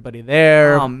like everybody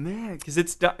there. Oh man, because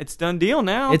it's done deal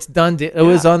now. It's done. It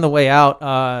was on the way out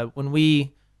when I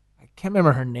can't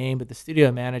remember her name, but the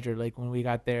studio manager, like when we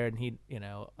got there, and he,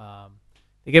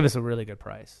 they gave us a really good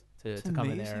price to come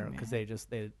in there because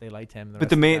they liked him. But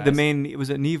the main it was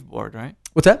a Neve board, right?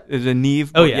 What's that? It was a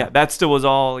Neve board. Oh yeah, that still was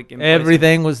all like in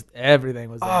everything was there.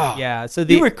 Yeah, so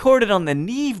you recorded on the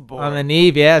Neve board. On the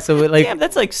Neve, yeah. So damn,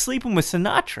 that's like sleeping with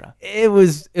Sinatra. It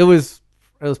was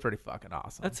pretty fucking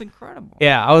awesome. That's incredible.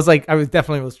 Yeah, I was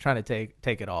definitely trying to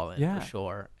take it all in for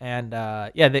sure. And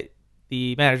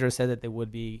the manager said that they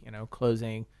would be,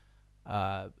 closing.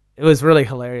 it was really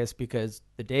hilarious because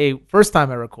first time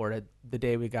I recorded, the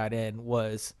day we got in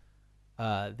was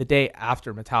the day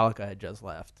after Metallica had just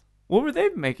left. What were they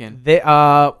making?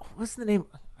 What's the name?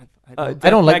 I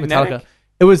don't like Magnetic? Metallica.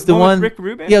 It was the one. with Rick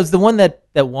Rubin? Yeah, it was the one that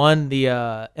won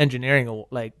the engineering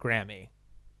like Grammy.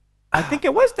 I think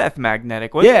it was Death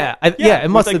Magnetic. Wasn't Yeah, it? it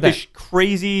must with, have like, been. the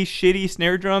crazy, shitty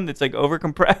snare drum that's like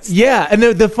overcompressed. Yeah, and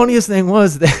the funniest thing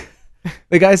was that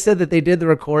the guy said that they did the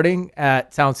recording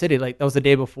at Sound City. Like that was the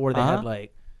day before they had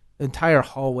like the entire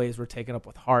hallways were taken up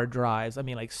with hard drives. I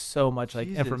mean, like so much like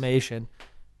Jesus. information.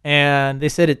 And they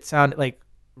said it sounded like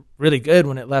really good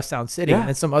when it left Sound City. Yeah. And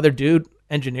then some other dude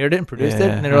engineered it and produced it.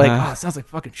 Yeah. And they're like, oh, it sounds like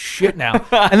fucking shit now.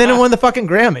 And then it won the fucking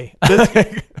Grammy.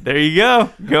 There you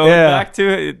go. Going Yeah. back to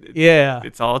it. Yeah.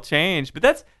 It's all changed. But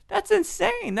that's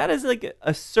insane. That is like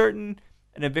a certain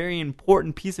and a very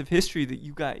important piece of history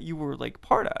that you were like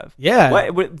part of. Yeah.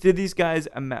 What did these guys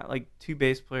like two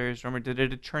bass players, drummer? Did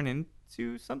it turn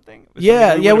into something? Was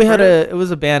Yeah, something yeah, we would've had heard of? it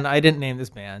was a band. I didn't name this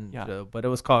band, Yeah. but it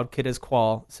was called Kid Is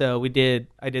Qual. So I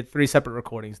did 3 separate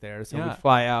recordings there. So Yeah. we'd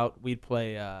fly out, we'd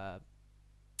play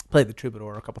the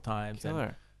Troubadour a couple times. And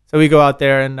Killer. so we go out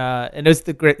there and it's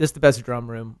the best drum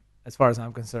room as far as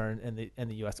I'm concerned in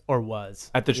the US, or was.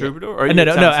 At the Yeah. Troubadour? Or No, at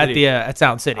Sound at City? the at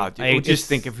Sound City. Oh, dude, Like, well, just it's-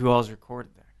 think of who else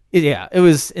recorded there. Yeah, it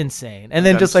was insane. And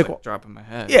then I'm just like dropping my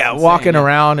head. yeah, It's insane, walking yeah.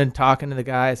 around and talking to the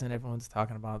guys, and everyone's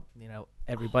talking about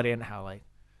everybody and how like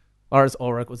Lars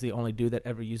Ulrich was the only dude that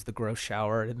ever used the gross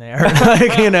shower in there.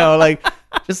 Like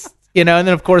just and then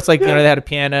of course like they had a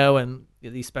piano and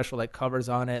these special like covers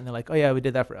on it, and they're like, oh yeah, we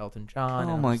did that for Elton John. Oh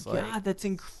And I my was like, god, that's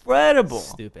incredible.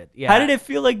 stupid. Yeah. How did it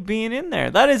feel like being in there?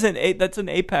 That's an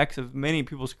apex of many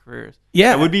people's careers.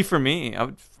 Yeah. It would be for me. I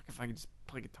would if I could just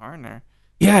play guitar in there.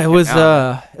 Yeah, it was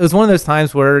out. it was one of those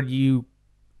times where you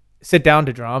sit down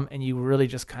to drum and you really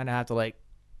just kind of have to like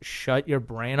shut your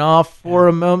brain off for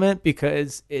a moment,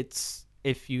 because it's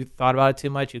if you thought about it too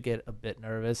much, you get a bit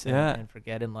nervous and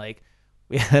forget. And like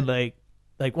we had like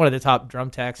one of the top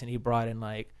drum techs, and he brought in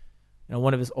like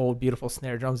one of his old beautiful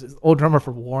snare drums, his old drummer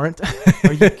for Warrant.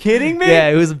 Are you kidding me? Yeah,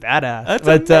 it was a badass.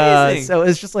 That's amazing. So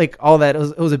it's just like all that.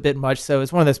 It was a bit much. So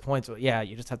it's one of those points where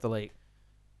you just have to like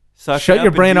Suck shut it up your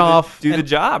and brain off, do the and-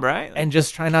 job, right? and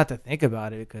just try not to think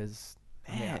about it, because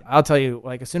Man. I'll tell you,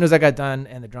 like as soon as I got done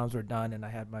and the drums were done and I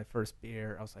had my first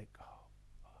beer, I was like, oh,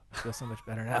 I feel so much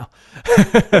better now.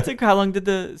 How long did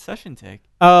the session take?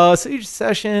 So each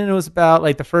session, it was about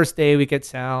like the first day we get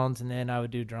sounds, and then I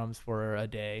would do drums for a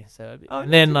day. So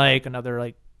and then like another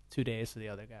like 2 days for the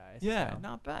other guys. Yeah, So,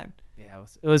 not bad. yeah,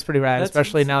 it was pretty rad, That's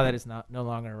especially now insane. that it's no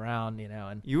longer around.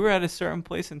 And You were at a certain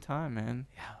place in time, man.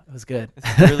 yeah, it was good.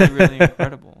 It's really, really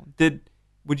incredible.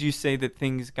 Would you say that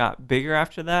things got bigger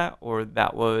after that, or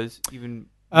that was even?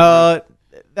 That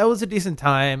was a decent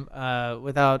time.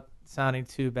 Without sounding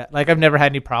too bad. Like I've never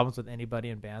had any problems with anybody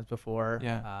in bands before.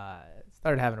 Yeah.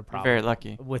 Started having a You're problem very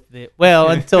lucky. with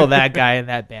until that guy in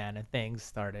that band, and things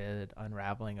started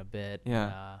unraveling a bit.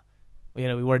 Yeah. We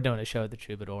were doing a show at the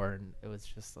Troubadour, and it was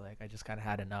just like I just kind of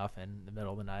had enough. And in the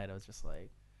middle of the night, I was just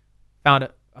like, I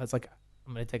was like,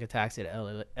 I'm gonna take a taxi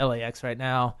to LAX right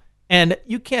now. And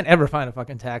you can't ever find a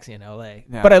fucking taxi in LA.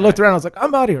 No, but I looked right. around, I was like,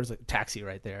 I'm out of here. It was like taxi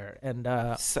right there. And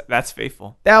That's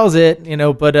faithful. that was it,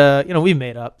 but we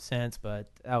made up since, but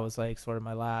that was like sort of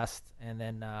my last. And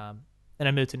then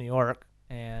I moved to New York.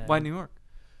 And Why New York?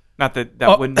 Not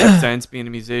that wouldn't make sense, being a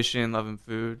musician, loving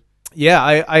food. yeah,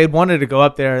 I had wanted to go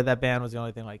up there. That band was the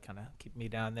only thing like kind of keep me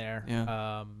down there.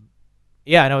 Yeah.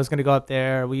 And I was going to go up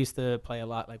there. We used to play a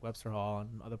lot like Webster Hall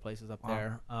and other places up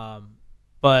there.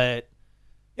 But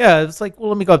yeah, it's like, well,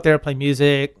 let me go up there, play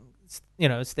music,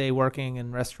 stay working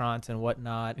in restaurants and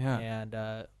whatnot. Yeah.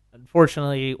 And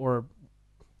unfortunately, or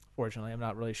fortunately, I'm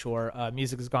not really sure,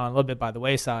 music has gone a little bit by the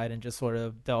wayside, and just sort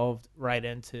of delved right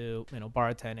into,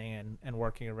 bartending and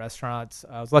working in restaurants.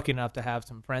 I was lucky enough to have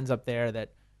some friends up there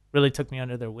that really took me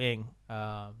under their wing.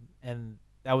 And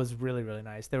that was really, really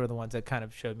nice. They were the ones that kind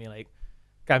of showed me like,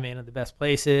 got me into the best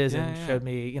places and showed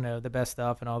me, the best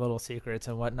stuff and all the little secrets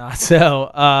and whatnot. So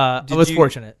I was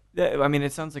fortunate. I mean,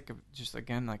 it sounds like just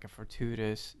a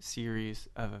fortuitous series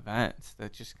of events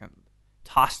that just kind of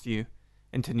tossed you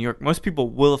into New York. Most people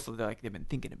will feel like they've been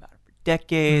thinking about it for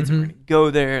decades. Mhm. We're going to go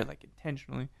there like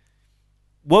intentionally.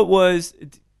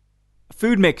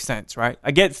 Food makes sense, right?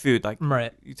 I get food. Like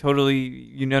Right. you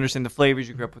understand the flavors,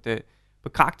 you grew up with it.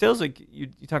 But cocktails, like you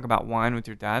talk about wine with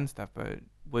your dad and stuff, but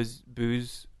was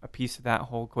booze a piece of that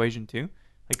whole equation too?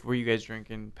 Like, were you guys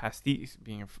drinking pastis,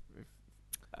 being a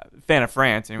fan of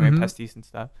France anyway, Mhm. pastis and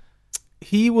stuff?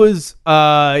 He was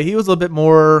a little bit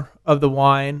more of the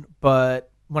wine,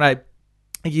 but when I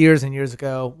years and years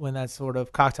ago when that sort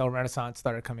of cocktail renaissance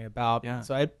started coming about. Yeah.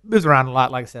 So I moved around a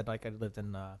lot. Like I said, like I lived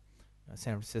in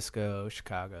San Francisco,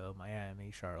 Chicago,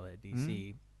 Miami, Charlotte,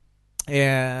 DC.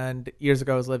 And years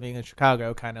ago I was living in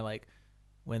Chicago, kind of like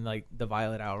when like the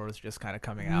Violet Hour was just kind of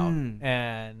coming out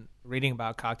and reading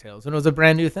about cocktails. And it was a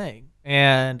brand new thing.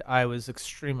 And I was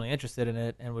extremely interested in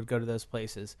it and would go to those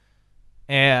places.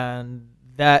 And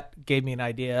that gave me an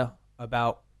idea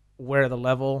about where the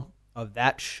level of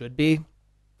that should be.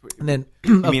 And then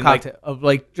of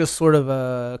like just sort of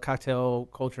a cocktail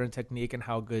culture and technique and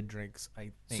how good drinks,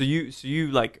 I think. So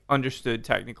you like understood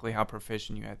technically how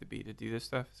proficient you had to be to do this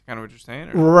stuff? Is kind of what you're saying?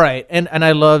 Or? Right. And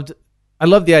I loved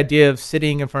the idea of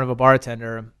sitting in front of a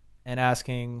bartender and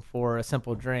asking for a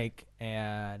simple drink.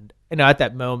 And, at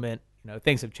that moment,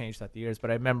 things have changed throughout the years,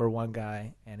 but I remember one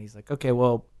guy and he's like, okay,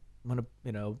 well, I'm going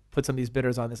to, put some of these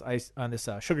bitters on this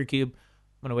sugar cube.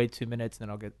 I'm going to wait 2 minutes and then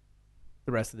I'll get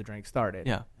the rest of the drink started.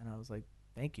 Yeah. And I was like,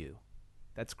 thank you.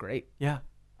 That's great. Yeah.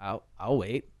 I'll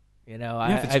wait.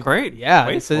 It's great. Yeah.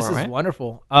 Wait So this is right?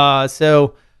 wonderful.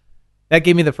 So that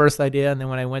gave me the first idea. And then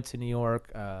when I went to New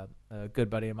York, a good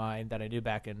buddy of mine that I knew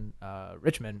back in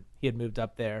Richmond, he had moved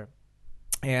up there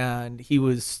and he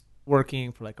was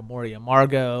working for like Amoria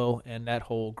Margot and that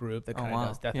whole group that kind of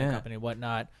does Death and Company and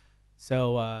whatnot.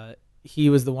 So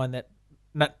he was the one that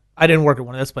I didn't work at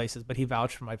one of those places, but he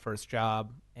vouched for my first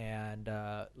job and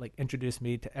like introduced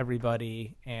me to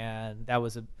everybody. And that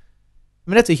was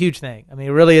that's a huge thing. I mean,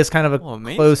 it really is kind of a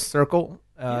close circle.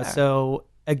 So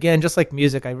again, just like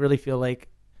music, I really feel like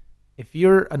if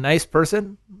you're a nice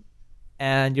person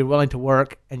and you're willing to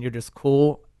work and you're just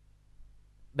cool,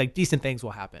 like decent things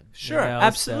will happen. Sure,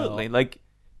 absolutely. So, like,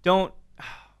 don't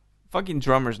fucking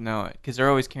drummers know it because they're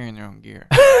always carrying their own gear,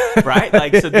 right?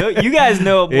 Like, so you guys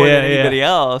know it more than anybody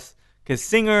else. Because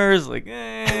singers, like,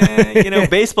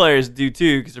 bass players do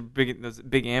too because they're big, those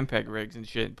big Ampeg rigs and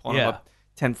shit, pulling them up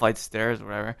 10 flights of stairs or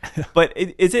whatever. But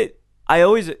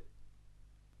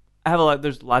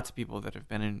there's lots of people that have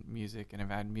been in music and have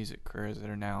had music careers that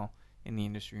are now in the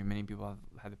industry, and many people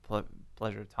I've had the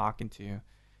pleasure of talking to.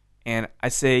 And I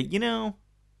say,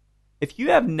 if you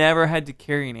have never had to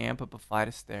carry an amp up a flight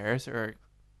of stairs or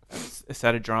a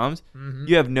set of drums,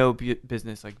 you have no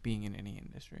business like being in any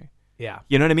industry. Yeah.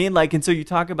 You know what I mean? Like, and so you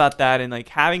talk about that and like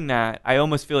having that, I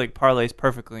almost feel like parlays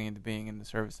perfectly into being in the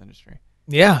service industry.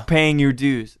 Yeah. Paying your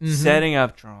dues, setting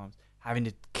up drums, having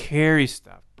to carry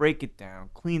stuff, break it down,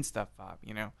 clean stuff up,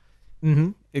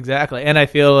 Exactly. And I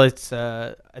feel it's,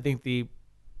 I think the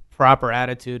proper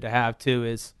attitude to have too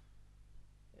is,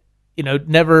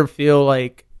 never feel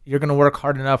like you're going to work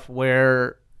hard enough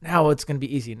where now it's going to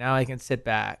be easy. Now I can sit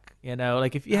back,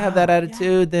 like if you have that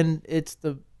attitude, then it's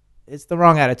the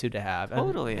wrong attitude to have.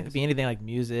 Totally. It could be anything like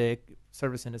music,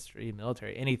 service industry,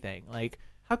 military, anything. Like,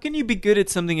 how can you be good at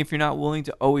something if you're not willing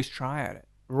to always try at it?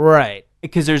 Right.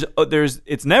 Because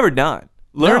it's never done.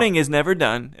 Learning is never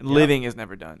done. And living is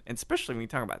never done. And especially when you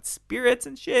talk about spirits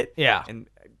and shit. Yeah. And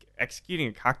executing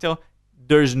a cocktail,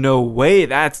 there's no way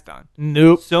that's done.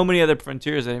 Nope. So many other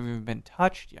frontiers that haven't even been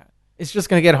touched yet. It's just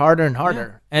going to get harder and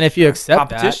harder. And if you accept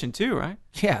competition too, right?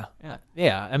 Yeah.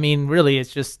 I mean, really,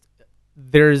 it's just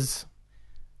there's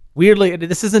weirdly,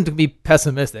 this isn't to be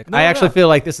pessimistic. I actually feel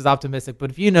like this is optimistic. But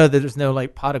if you know that there's no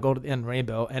like pot of gold at the end of the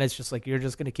rainbow, and it's just like you're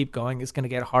just going to keep going, it's going to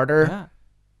get harder. Yeah.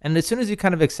 And as soon as you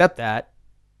kind of accept that,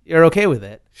 you're okay with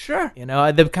it. Sure.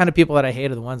 The kind of people that I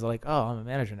hate are the ones that are like, oh, I'm a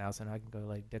manager now, so now I can go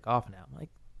like dick off now. I'm like,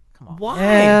 come on. Why?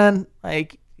 Man.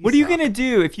 Like, what are you going to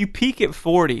do if you peak at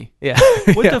 40? Yeah.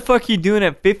 What the fuck are you doing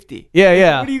at 50?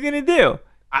 Yeah. What are you going to do?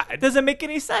 It doesn't make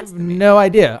any sense to me. No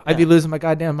idea. Yeah. I'd be losing my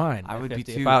goddamn mind. I would be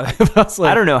too. If I was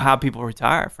like, I don't know how people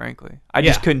retire, frankly. I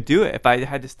just couldn't do it. If I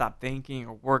had to stop thinking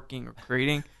or working or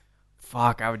creating,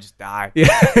 fuck, I would just die. Yeah.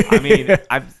 I mean,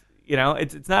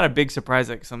 it's not a big surprise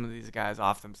like some of these guys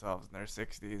off themselves in their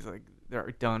 60s. Like, they're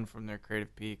done from their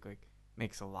creative peak. Like,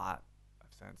 makes a lot of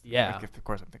sense. Yeah. Like, of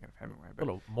course, I'm thinking of Hemingway. But a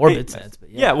little morbid sense.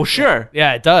 But yeah, well, sure.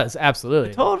 Yeah, it does. Absolutely.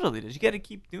 It totally does. You got to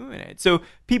keep doing it. So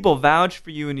people vouch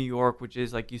for you in New York, which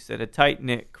is, like you said, a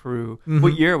tight-knit crew. Mm-hmm.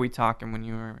 What year are we talking when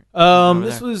you were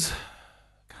this was...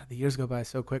 God, the years go by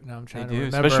so quick now. I'm trying to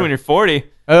remember. Especially when you're 40.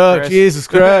 Oh, Chris. Jesus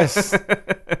Christ.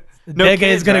 No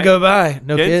decade's going to go by.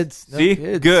 No kids. No See?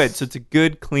 Kids. Good. So it's a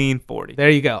good, clean 40. There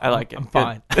you go. I like it. I'm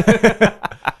fine.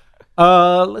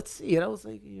 Let's see. That was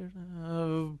like,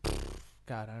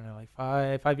 God, I don't know,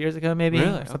 like 5 years ago maybe?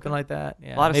 Really? Something like that.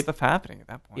 Yeah. A lot of stuff happening at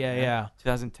that point. Yeah.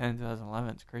 2010, 2011.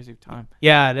 It's a crazy time.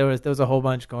 Yeah, there was a whole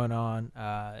bunch going on.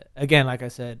 Again, like I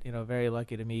said, very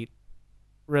lucky to meet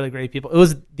really great people. It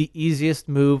was the easiest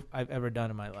move I've ever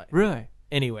done in my life. Really?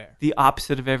 anywhere. The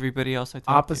opposite of everybody else I talked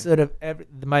Opposite of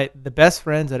the best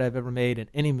friends that I've ever made in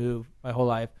any move my whole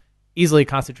life, easily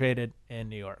concentrated in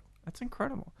New York. That's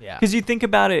incredible. Yeah. Because you think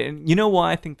about it, and you know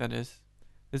why I think that is?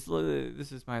 This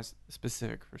is my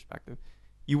specific perspective.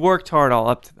 You worked hard all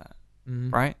up to that,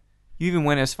 right? You even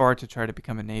went as far to try to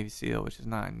become a Navy SEAL, which is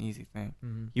not an easy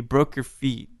thing. You broke your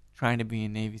feet trying to be a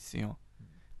Navy SEAL.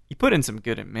 You put in some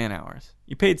good man hours.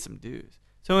 You paid some dues.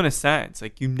 So in a sense,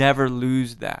 like, you never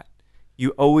lose that. You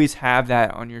always have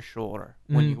that on your shoulder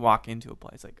when you walk into a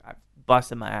place. Like, I've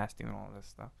busted my ass doing all this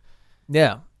stuff.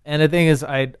 Yeah. And the thing is,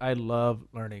 I love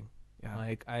learning. Yeah.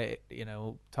 Like,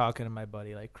 talking to my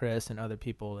buddy, like Chris and other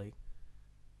people, like,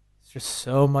 it's just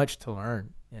so much to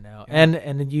learn, Yeah.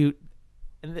 And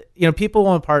people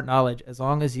won't impart knowledge as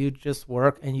long as you just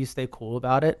work and you stay cool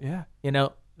about it. Yeah.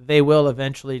 They will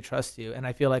eventually trust you. And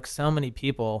I feel like so many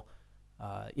people,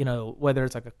 whether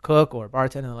it's like a cook or a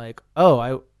bartender, like,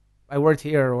 oh, I worked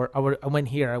here, or I went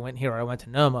here, or I went to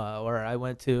Noma, or I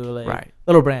went to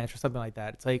Little Branch or something like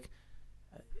that. It's like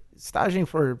staging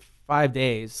for 5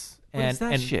 days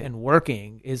and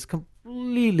working is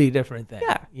completely different thing.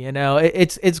 Yeah.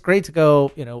 It's great to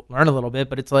go, learn a little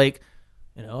bit, but it's like,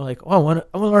 I want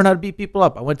to learn how to beat people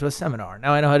up. I went to a seminar.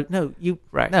 Now I know how to. No, you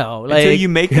right. No, until you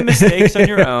make the mistakes on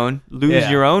your own, lose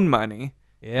your own money,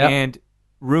 and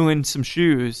ruin some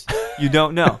shoes you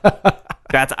don't know.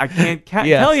 I can't tell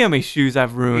you how many shoes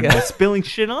I've ruined by spilling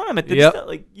shit on them at the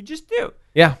like, you just do.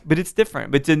 Yeah, but it's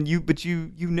different. But then you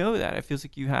know that it feels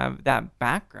like you have that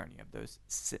background. You have those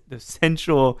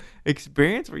essential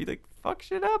experience where you like fuck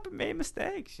shit up and made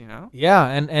mistakes. Yeah,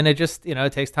 and it just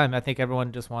it takes time. I think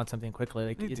everyone just wants something quickly.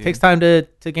 Like it takes time to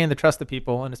gain the trust of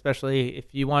people, and especially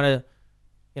if you want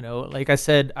to, like I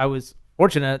said, I was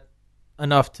fortunate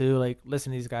enough to like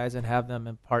listen to these guys and have them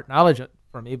impart knowledge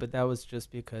for me, but that was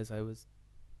just because I was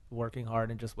working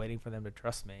hard and just waiting for them to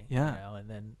trust me. Yeah.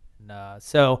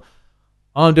 So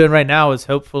all I'm doing right now is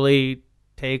hopefully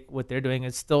take what they're doing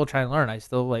and still try and learn. I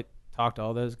still like talk to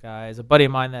all those guys. A buddy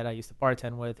of mine that I used to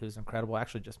bartend with, who's incredible,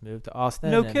 actually just moved to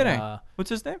Austin. No kidding. What's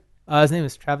his name? His name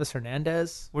is Travis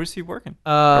Hernandez. Where's he working?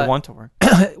 Or want to work?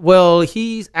 Well,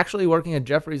 he's actually working at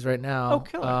Jeffries right now. Oh,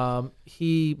 killer.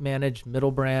 He managed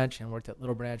Middle Branch and worked at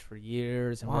Little Branch for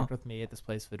years and worked with me at this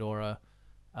place, Fedora.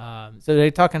 So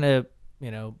they're talking to,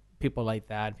 people like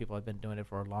that. People have been doing it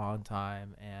for a long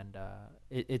time, and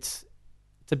it's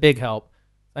a big help.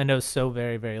 I know so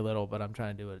very, very little, but I'm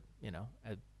trying to do it,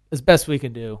 as best we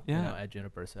can do, at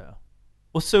Juniper. So,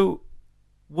 well, so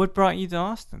what brought you to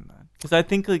Austin then? Because I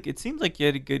think like it seems like you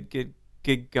had a good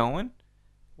gig going.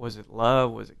 Was it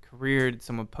love? Was it career? Did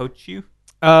someone poach you?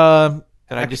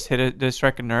 Did I just did I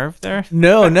strike a nerve there?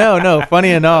 No.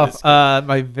 Funny enough,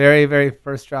 my very, very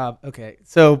first job. Okay,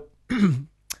 so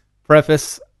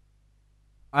preface,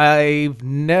 I've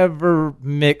never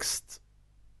mixed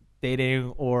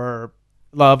dating or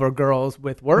love or girls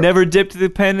with work. Never dipped the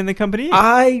pen in the company?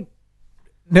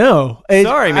 No.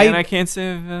 Sorry, man. I can't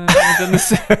say I've done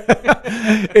this.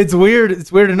 It's weird.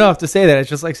 It's weird enough to say that. It's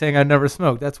just like saying I've never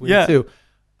smoked. That's weird too.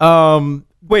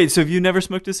 Wait, so have you never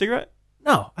smoked a cigarette?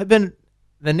 No. I've been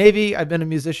the Navy. I've been a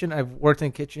musician. I've worked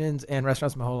in kitchens and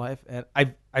restaurants my whole life, and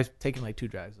I've taken like 2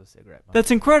 drags of a cigarette.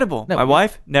 That's incredible. No, my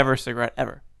wife, never a cigarette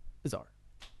ever. Bizarre.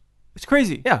 It's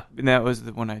crazy. Yeah. And that was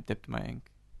the one I dipped my ink.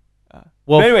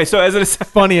 Well, but anyway, so as it is,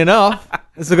 funny enough,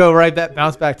 this will go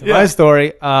bounce back to my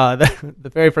story.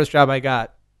 The very first job I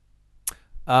got,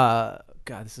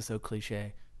 God, this is so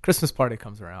cliche. Christmas party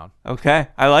comes around. Okay,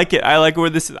 I like it. I like where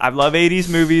this is. I love 80s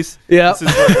movies. Yeah, this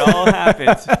is where it all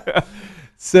happens.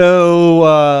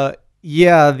 So,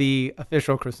 the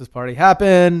official Christmas party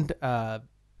happened.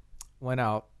 Went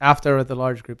out after with a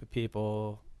large group of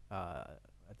people at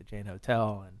the Jane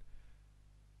Hotel, and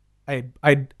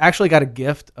I actually got a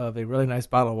gift of a really nice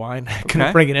bottle of wine. I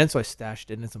couldn't bring it in, so I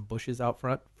stashed it in some bushes out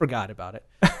front. Forgot about it.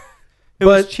 It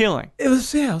was chilling. It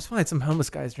was fine. Some homeless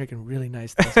guys drinking really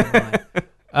nice wine.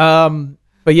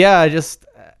 But I just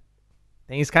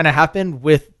things kind of happened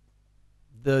with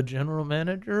the general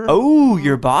manager. Oh,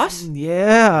 your boss?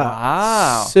 Yeah.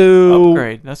 Wow. So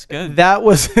upgrade. That's good. That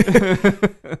was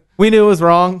we knew it was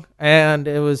wrong, and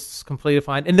it was completely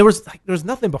fine. And there was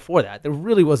nothing before that. There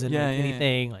really wasn't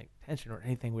anything like tension or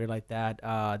anything weird like that.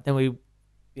 Then we,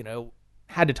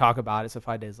 had to talk about it. So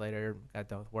 5 days later, got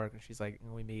done with work, and she's like,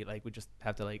 when we meet, like, we just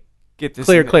have to like get this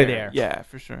clear the air. Yeah,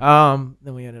 for sure.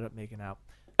 Then we ended up making out.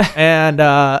 And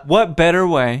what better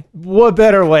way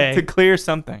to clear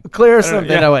something?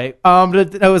 Anyway.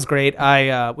 But that was great.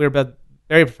 We were both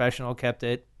very professional, kept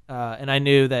it, and I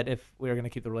knew that if we were going to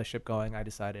keep the relationship going, I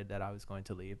decided that I was going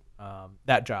to leave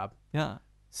that job. Yeah.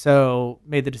 So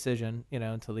made the decision,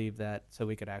 to leave that so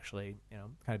we could actually,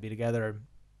 kind of be together.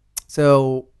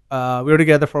 So we were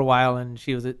together for a while, and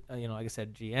she was, like I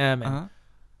said, GM, and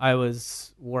I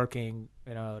was working,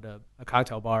 at a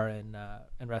cocktail bar and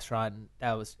restaurant,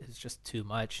 and it's just too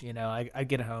much. I'd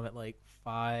get home at like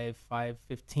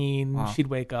 5:15. Wow. She'd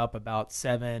wake up about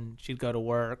 7. She'd go to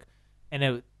work,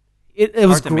 and it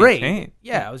was great. Maintain.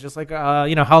 Yeah, I was just like,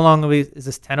 how long is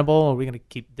this tenable? Are we going to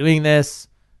keep doing this?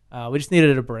 We just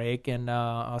needed a break, and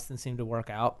Austin seemed to work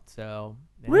out. So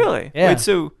really, yeah. Wait,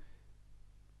 so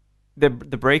the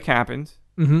break happened.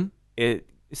 Mm-hmm. It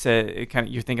said it kind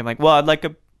of, you're thinking like, well, I'd like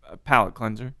a palate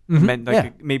cleanser,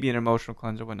 Mm-hmm. maybe an emotional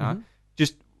cleanser, whatnot. Mm-hmm.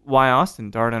 Just why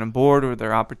Austin? Dart on a board, or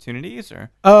there opportunities,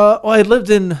 or Well, I lived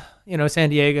in San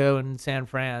Diego and San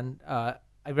Fran. I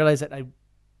realized that I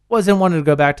wasn't wanting to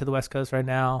go back to the West Coast right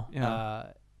now. Yeah.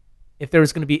 If there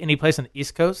was going to be any place on the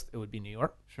East Coast, it would be New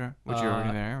York. sure, which you're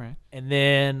already there, right? And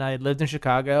then I lived in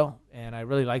Chicago, and I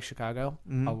really liked Chicago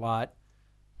a lot.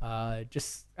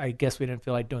 Just I guess we didn't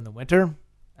feel like doing the winter.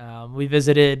 We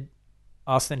visited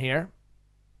Austin here,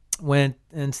 went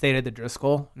and stayed at the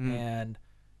Driscoll, and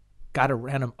got a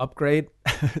random upgrade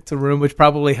to room, which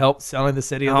probably helped selling the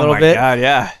city a little bit. Oh my God,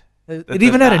 yeah. It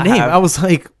even had a name. I was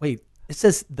like, wait, it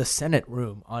says the Senate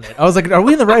room on it. I was like, are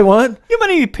we in the right one? You know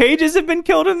how many pages have been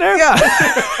killed in there?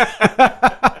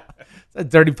 Yeah. It's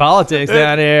dirty politics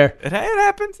down here. It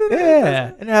happens.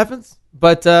 Yeah, it happens.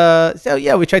 But so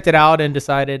yeah, we checked it out and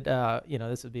decided,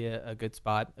 this would be a good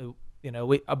spot.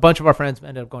 A bunch of our friends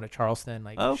ended up going to Charleston,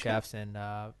 like chefs and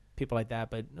people like that,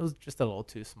 but it was just a little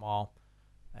too small.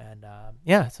 And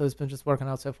so it's been just working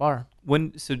out so far.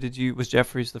 Was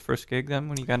Jeffrey's the first gig then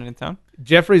when you got into town?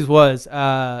 Jeffrey's was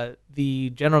the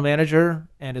general manager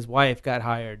and his wife got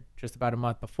hired just about a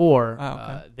month before. Oh,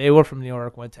 okay. They were from New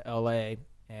York, went to LA,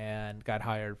 and got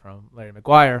hired from Larry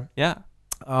McGuire. Yeah.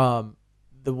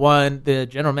 The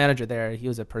general manager there, he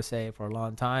was at Per Se for a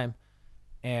long time,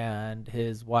 and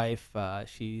his wife,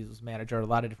 she was manager at a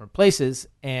lot of different places.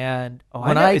 And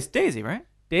it's Daisy, right?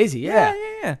 Daisy, yeah.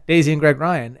 Yeah. Daisy and Greg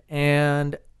Ryan.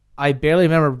 And I barely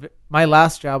remember, my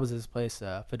last job was this place,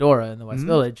 Fedora in the West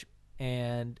Village,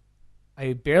 and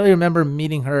I barely remember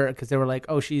meeting her because they were like,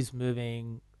 oh, she's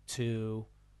moving to,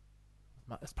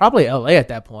 it's probably LA at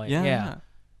that point. Yeah.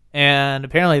 And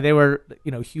apparently they were,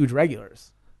 huge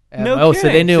regulars. No kidding. So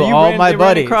they knew all my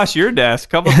buddies. Across your desk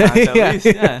a couple times at least.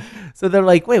 Yeah. So they're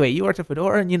like, wait, you worked at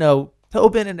Fedora, and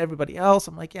Tobin and everybody else.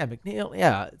 I'm like, yeah, McNeil,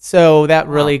 yeah. So that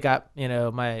really got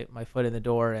my foot in the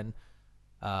door, and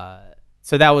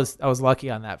so I was lucky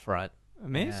on that front.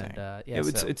 Amazing. And,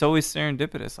 it's always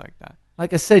serendipitous like that.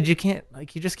 Like I said, you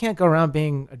just can't go around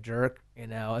being a jerk,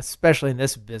 especially in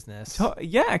this business.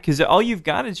 Yeah, because all you've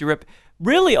got is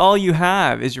really all you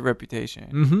have is your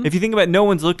reputation. Mm-hmm. If you think about it, no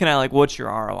one's looking at like, what's your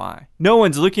ROI? No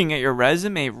one's looking at your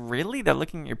resume. Really? They're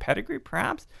looking at your pedigree,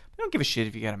 perhaps? They don't give a shit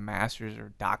if you got a master's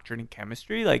or doctorate in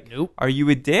chemistry. Like, nope. Are you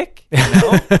a dick?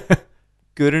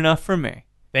 Good enough for me.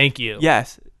 Thank you.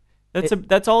 Yes.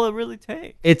 That's all it really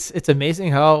takes. It's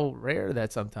amazing how rare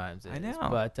that sometimes is. I know.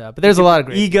 But there's a lot of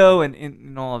great ego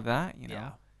and all of that,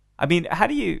 Yeah. I mean, how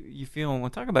do you feel, and we'll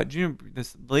talk about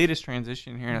this latest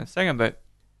transition here in a second, but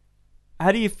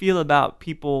how do you feel about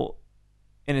people,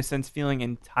 in a sense, feeling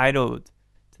entitled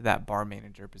to that bar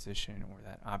manager position or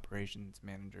that operations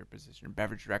manager position or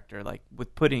beverage director, like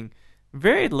with putting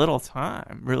very little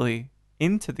time really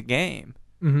into the game?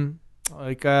 Mm-hmm.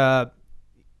 Like,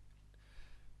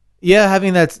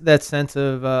 having that sense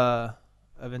of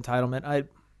entitlement.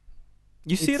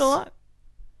 You see it a lot?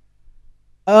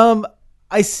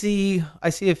 I see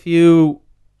a few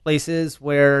places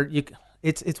where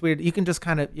it's weird. You can just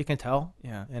you can tell.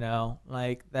 Yeah.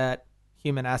 Like that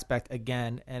human aspect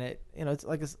again, and it's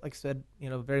like I said,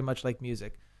 very much like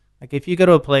music. Like if you go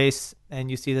to a place and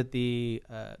you see that the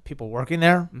people working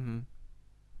there,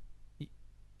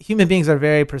 human beings are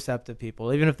very perceptive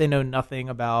people, even if they know nothing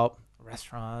about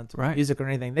restaurants, or music, or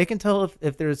anything. They can tell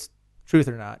if there's truth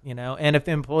or not, And if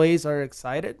the employees are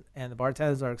excited and the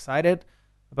bartenders are excited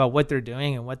about what they're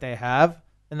doing and what they have,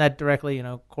 then that directly,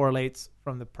 correlates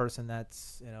from the person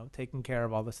that's, taking care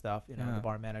of all the stuff, the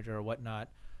bar manager or whatnot.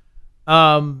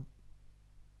 But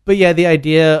yeah, the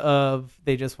idea of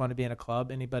they just want to be in a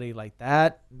club, anybody like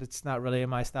that, that's not really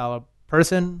my style of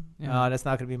person. That's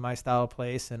not going to be my style of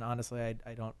place. And honestly,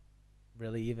 I don't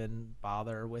really even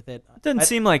bother with it. It doesn't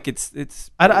seem like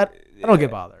it's. I don't get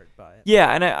bothered by it.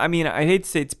 Yeah, and I mean, I hate to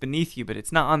say it's beneath you, but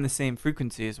it's not on the same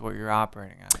frequency as what you're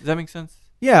operating at. Does that make sense?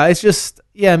 Yeah, it's just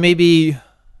maybe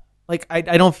like I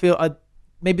don't feel.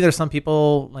 Maybe there's some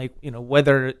people like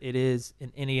whether it is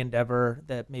in any endeavor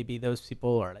that maybe those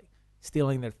people are like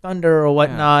stealing their thunder or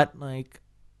whatnot. Like,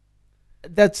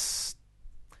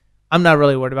 I'm not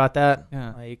really worried about that.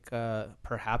 Yeah. Like,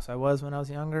 perhaps I was when I was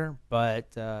younger, but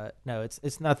no,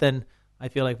 it's nothing. I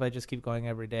feel like if I just keep going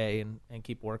every day and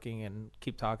keep working and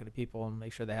keep talking to people and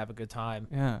make sure they have a good time,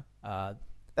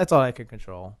 that's all I can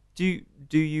control. Do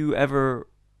you ever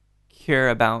care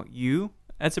about you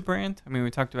as a brand? I mean,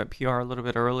 we talked about PR a little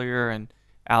bit earlier, and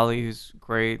Ali, who's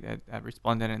great at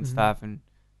Resplendent and stuff, and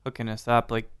hooking us up.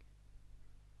 Like,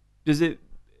 do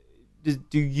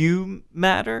you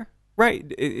matter,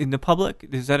 right, in the public?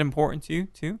 Is that important to you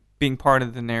too? Being part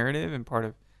of the narrative and part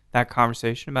of that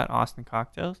conversation about Austin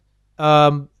cocktails?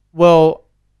 Well,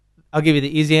 I'll give you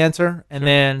the easy answer, and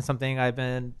then something I've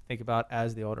been thinking about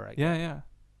as the older I get.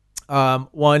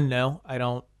 One, no, I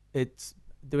don't. It's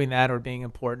doing that or being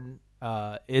important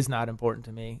is not important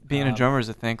to me. Being a drummer is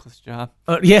a thankless job.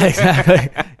 Yeah, exactly.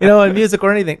 In music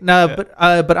or anything. No,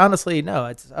 but honestly, no.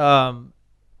 It's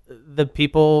the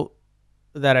people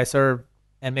that I serve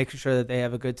and making sure that they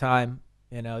have a good time.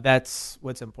 That's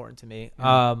what's important to me.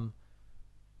 Yeah.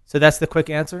 So that's the quick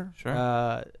answer.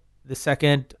 Sure. The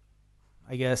second,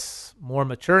 I guess, more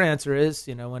mature answer is,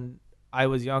 when I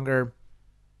was younger,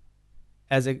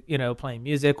 as playing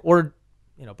music or,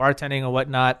 bartending or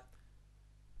whatnot.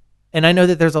 And I know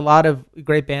that there's a lot of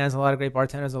great bands, a lot of great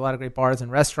bartenders, a lot of great bars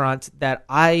and restaurants that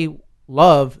I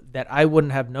love that I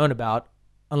wouldn't have known about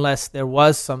unless there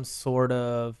was some sort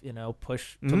of,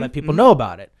 push to let people know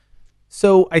about it.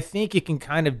 So I think you can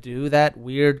kind of do that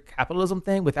weird capitalism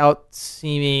thing without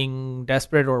seeming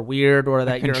desperate or weird or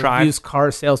that you're a used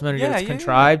car salesman or it's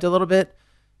contrived a little bit.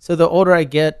 So the older I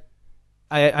get,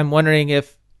 I'm wondering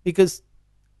because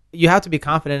you have to be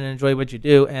confident and enjoy what you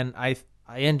do, and I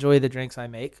enjoy the drinks I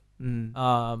make.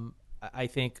 I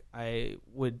think I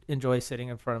would enjoy sitting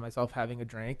in front of myself having a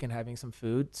drink and having some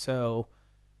food. So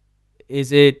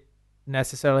is it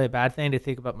necessarily a bad thing to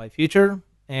think about my future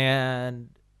and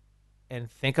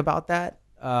think about that?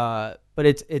 But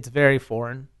it's very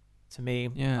foreign to me.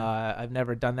 I've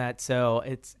never done that, so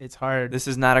it's hard. This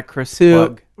is not a Chris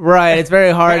plug. Right. It's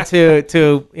very hard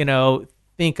to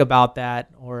think about that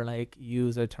or like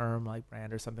use a term like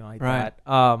brand or something like that.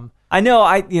 I know,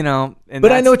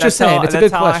 but I know what you're saying. It's a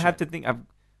good question. I have to think.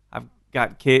 I've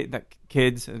got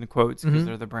kids in quotes because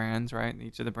they're the brands, right? And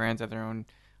each of the brands have their own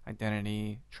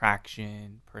identity,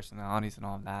 traction, personalities, and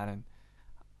all of that. And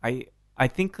I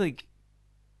think like,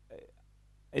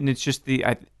 and it's just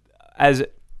as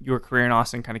your career in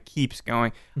Austin kind of keeps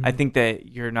going, I think that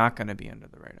you're not going to be under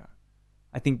the radar.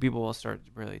 I think people will start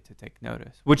really to take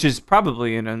notice, which is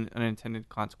probably an unintended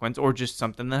consequence or just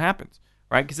something that happens,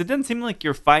 right? Because it doesn't seem like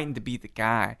you're fighting to be the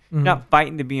guy. You're not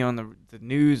fighting to be on the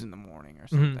news in the morning or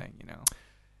something,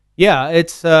 Yeah,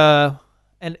 it's and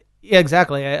yeah,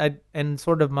 exactly. I and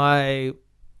sort of my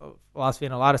philosophy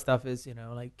in a lot of stuff is,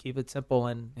 like keep it simple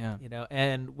and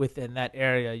and within that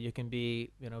area you can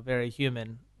be, very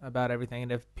human about everything.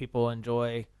 And if people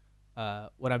enjoy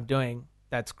what I'm doing,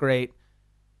 that's great.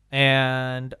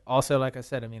 And also, like I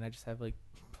said, I mean, I just have like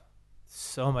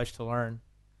so much to learn,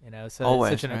 so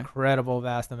Always, it's such an incredible,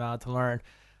 vast amount to learn.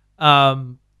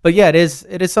 But yeah, it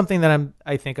is something that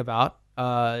I think about,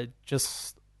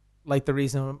 just like the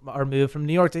reason our move from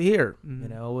New York to here,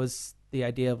 was the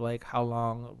idea of like, how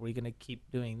long are we going to keep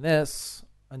doing this?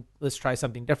 And let's try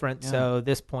something different. Yeah. So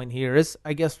this point here is,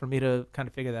 I guess, for me to kind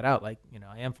of figure that out. Like,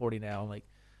 I am 40 now. Like,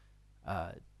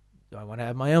 do I want to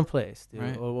have my own place?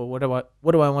 Or what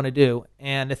do I want to do?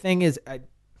 And the thing is,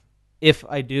 if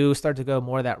I do start to go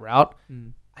more that route,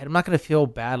 I'm not going to feel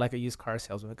bad like a used car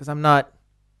salesman because I'm not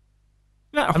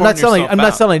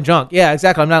selling junk. Yeah,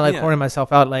 exactly. I'm not like pouring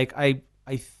myself out. Like I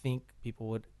think people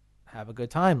would have a good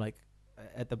time, like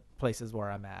at the places where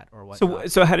I'm at or what.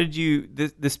 So how did you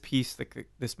this piece, like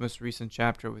this most recent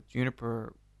chapter with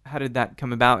Juniper? How did that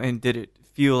come about, and did it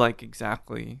feel like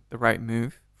exactly the right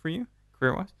move for you,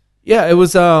 career-wise? Yeah, it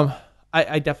was.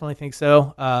 I definitely think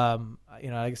so.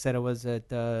 Like I said, it was at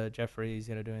Jeffries,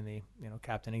 doing the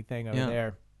captaining thing over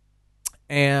there,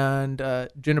 and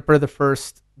Juniper, the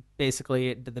first,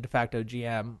 basically the de facto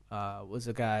GM, was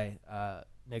a guy,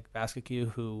 Nick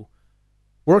Baskecu, who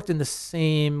worked in the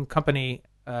same company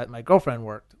my girlfriend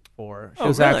worked for. She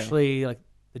was actually like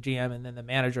the GM and then the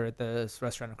manager at this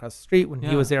restaurant across the street when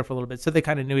he was there for a little bit. So they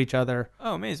kind of knew each other.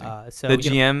 Oh, amazing. So the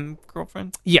GM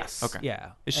girlfriend? Yes. Okay.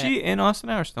 Yeah. Is she in Austin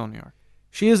or still in New York?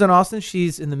 She is in Austin.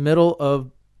 She's in the middle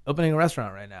of opening a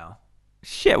restaurant right now.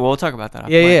 Shit. Well, we'll talk about that.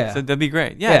 Yeah. So that'd be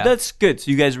great. Yeah, that's good.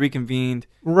 So you guys reconvened.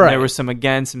 Right. There was some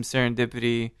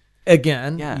serendipity.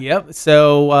 Again. Yeah. Yep.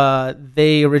 So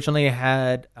they originally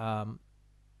had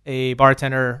a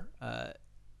bartender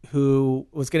who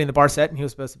was getting the bar set, and he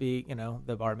was supposed to be,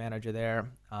 the bar manager there.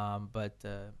 But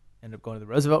ended up going to the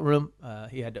Roosevelt Room.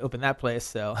 He had to open that place.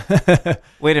 So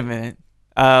Wait a minute.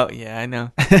 Oh yeah, I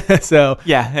know. so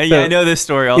I know this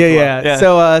story. Also. Yeah.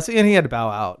 So he had to bow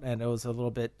out, and it was a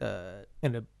little bit. The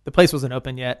place wasn't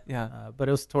open yet. Yeah. But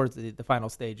it was towards the final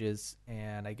stages,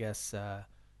 and I guess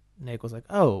Nick was like,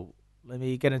 "Oh, let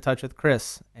me get in touch with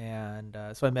Chris." And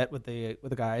so I met with the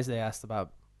guys. They asked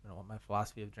about what my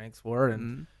philosophy of drinks were,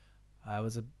 and I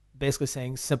was basically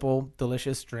saying simple,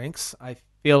 delicious drinks. I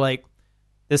feel like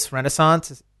this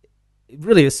renaissance it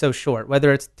really is so short,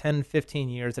 whether it's 10, 15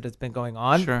 years that it's been going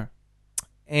on. Sure.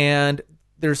 And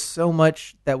there's so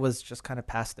much that was just kind of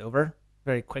passed over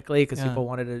very quickly because people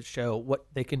wanted to show what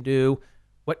they can do,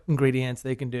 what ingredients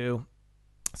they can do.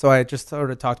 So I just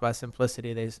sort of talked about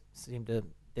simplicity. They seemed to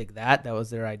dig that. That was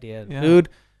their idea of food.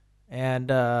 And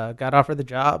got offered the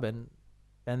job and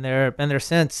been there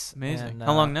since. Amazing. And,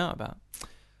 how long now about?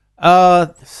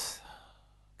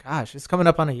 Gosh, it's coming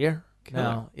up on a year. Killer.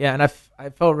 No. Yeah, and I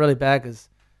felt really bad because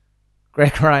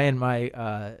Greg Ryan,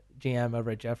 my GM over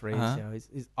at Jeffries,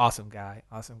 he's awesome guy.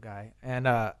 And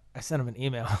I sent him an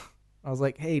email. I was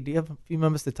like, "Hey, do you have a few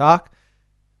moments to talk?"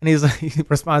 And he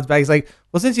responds back. He's like,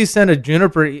 "Well, since you sent a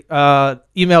Juniper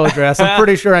email address, I'm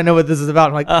pretty sure I know what this is about."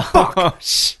 I'm like, "Fuck, oh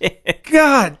shit,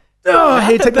 God, I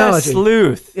hate technology."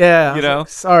 Sleuth, yeah. Like,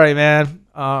 sorry, man.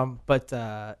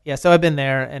 So I've been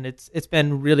there, and it's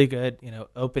been really good.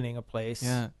 Opening a place.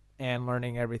 Yeah. And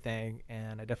learning everything,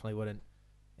 and I definitely wouldn't,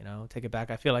 take it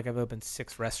back. I feel like I've opened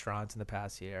 6 restaurants in the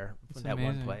past year from that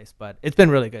one place, but it's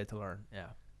been really good to learn. Yeah.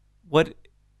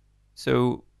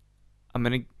 So I'm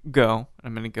gonna go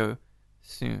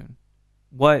soon.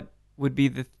 What would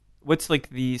be what's like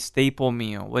the staple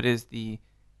meal? What is the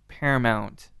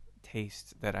paramount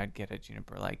taste that I'd get at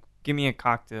Juniper? Like, give me a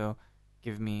cocktail,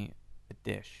 give me a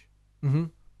dish. Mm-hmm.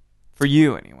 For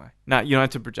you, anyway. You don't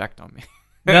have to project on me.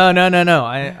 No.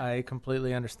 I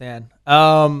completely understand.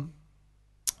 I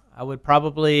would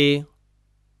probably,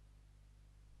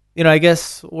 I guess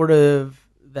sort of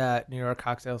that New York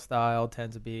cocktail style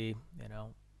tends to be,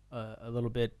 a little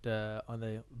bit on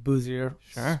the boozier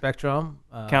spectrum.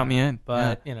 Count me in.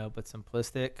 But, but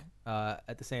simplistic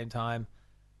at the same time.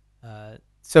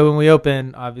 So when we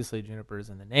open, obviously Juniper's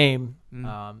in the name.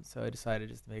 So I decided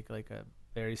just to make like a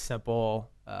very simple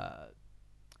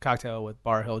cocktail with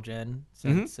Bar Hill Gin.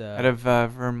 Since, out of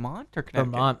Vermont or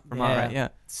Connecticut? Vermont, right? Yeah.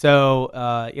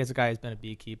 So he's a guy who's been a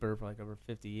beekeeper for like over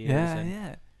 50 years.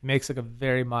 Yeah. Makes like a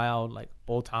very mild, like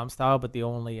Old Tom style, but the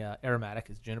only aromatic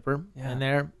is juniper in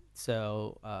there.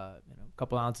 So a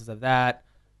couple ounces of that.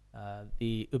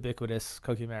 The ubiquitous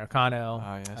Cookie Americano.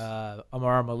 Oh, yes.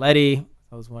 Amaro Moletti.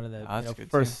 That was one of the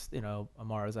first too.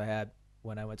 Amaros I had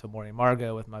when I went to Morning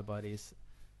Margot with my buddies.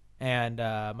 And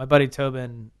my buddy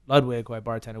Tobin Ludwig, who I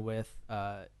bartended with,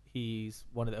 he's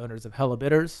one of the owners of Hella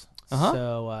Bitters.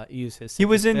 So he used his. He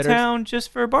was in bitters. town just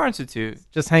for Bar Institute.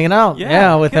 Just hanging out.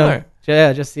 Yeah, with killer. him.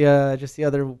 Yeah, just the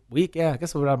other week. Yeah, I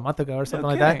guess about a month ago or something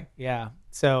like that. Yeah.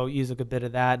 So use a good bit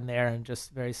of that in there and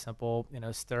just very simple,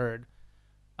 stirred.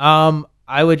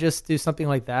 I would just do something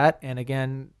like that. And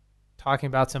again, talking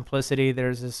about simplicity,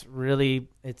 there's this really,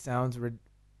 it sounds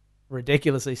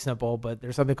ridiculously simple, but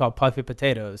there's something called puffy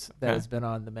potatoes that has been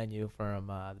on the menu from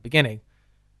the beginning.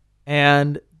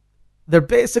 And they're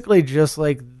basically just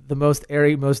like the most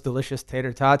airy, most delicious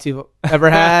tater tots you've ever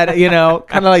had,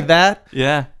 kind of like that.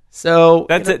 Yeah. So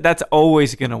that's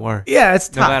always going to work. Yeah,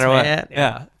 it's no tots, matter man. What.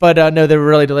 Yeah. But no, they're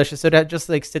really delicious. So that just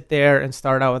like sit there and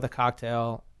start out with a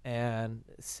cocktail and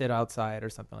sit outside or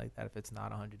something like that if it's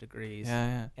not 100 degrees.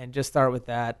 Yeah. And just start with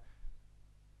that.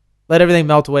 Let everything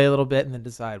melt away a little bit and then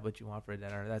decide what you want for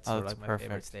dinner. That's sort of like my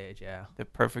favorite stage, yeah. The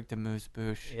perfect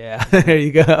amuse-bouche. Yeah, there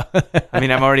you go. I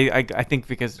mean, I think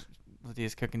because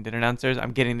Lydia's cooking dinner downstairs,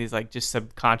 I'm getting these like just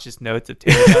subconscious notes of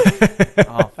tater tots.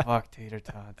 Oh, fuck tater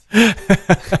tots.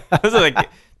 Those are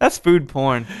that's food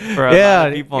porn for a lot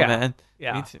of people, man.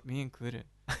 Yeah. Me included.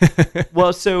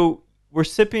 Well, so we're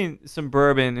sipping some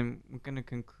bourbon and we're going to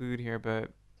conclude here,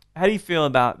 but how do you feel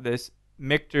about this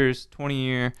Michter's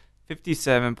 20-year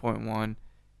 57.1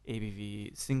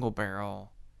 ABV single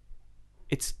barrel?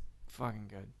 It's fucking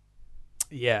good.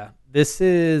 Yeah, this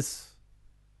is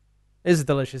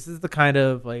delicious. This is the kind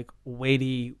of like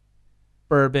weighty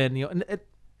bourbon, and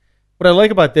what I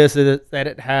like about this is that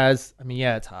it has, I mean,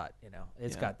 yeah, it's hot,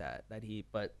 it's got that heat,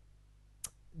 but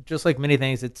just like many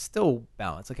things, it's still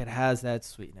balanced. Like it has that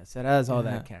sweetness, it has all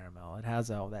that caramel, it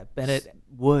has all that, and it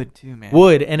wood too, man.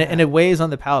 Wood, and it weighs on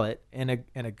the palate in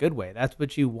a good way. That's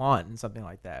what you want in something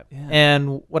like that. Yeah.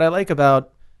 And what I like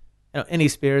about any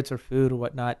spirits or food or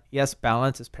whatnot, yes,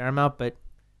 balance is paramount, but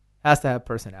has to have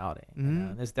personality.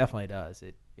 Mhm. And this definitely does.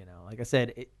 It, like I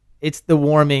said, it's the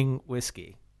warming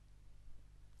whiskey.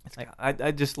 It's like,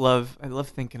 I love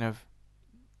thinking of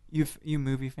you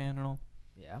movie fan at all?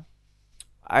 Yeah.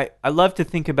 I love to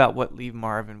think about what Lee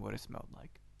Marvin would have smelled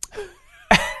like.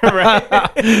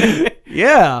 Right?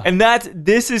 Yeah. And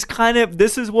this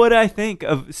is what I think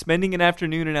of spending an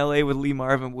afternoon in LA with Lee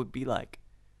Marvin would be like.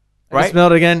 Right?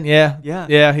 Smell it again? Yeah. Yeah.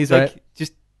 Yeah, he's like, right.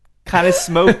 Just kind of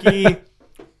smoky,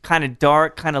 kind of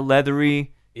dark, kind of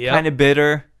leathery, Yep. kind of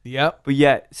bitter, Yep. but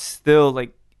yet still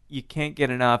like you can't get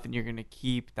enough and you're going to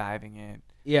keep diving in.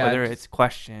 Yeah. Whether it's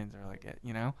questions or like,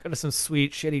 Go to some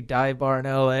sweet, shitty dive bar in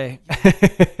LA.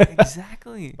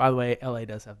 Exactly. By the way, LA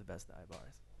does have the best dive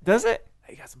bars. Does it?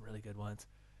 They got some really good ones.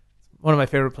 One of my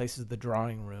favorite places is the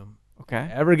Drawing Room. Okay. If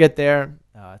you ever get there,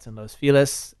 it's in Los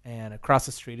Feliz, and across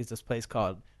the street is this place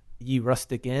called Ye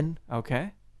Rustic Inn.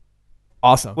 Okay.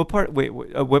 Awesome. What part? Wait,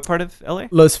 what part of LA?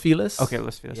 Los Feliz. Okay,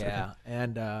 Los Feliz. Yeah,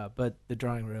 and but the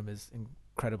Drawing Room is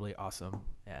incredibly awesome.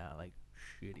 Yeah, like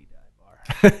shitty dive bar.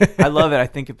 I love it. I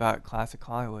think about classic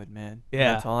Hollywood, man.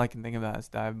 Yeah. That's all I can think about is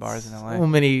dive bars in LA. So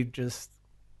many just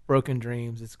broken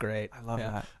dreams. It's great. I love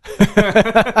that.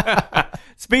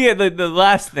 Speaking of the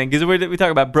last thing, because we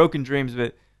talk about broken dreams,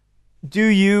 but do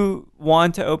you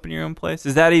want to open your own place?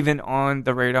 Is that even on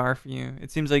the radar for you?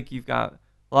 It seems like you've got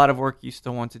a lot of work you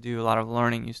still want to do, a lot of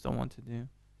learning you still want to do.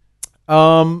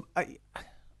 I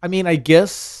mean, I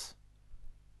guess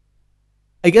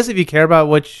if you care about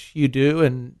what you do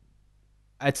and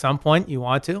at some point you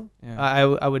want to, Yeah.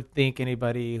 I would think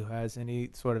anybody who has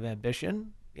any sort of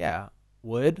ambition,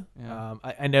 would. Yeah.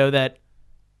 I know that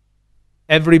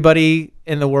everybody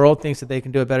in the world thinks that they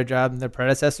can do a better job than their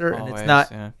predecessor, and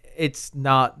it's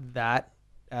not that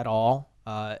at all.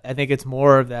 I think it's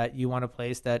more of that you want a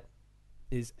place that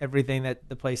is everything that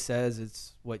the place says.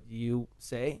 It's what you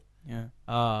say. Yeah.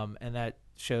 And that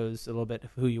shows a little bit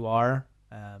of who you are.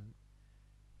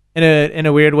 In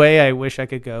a weird way, I wish I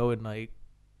could go and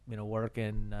work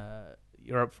in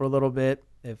Europe for a little bit.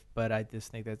 But I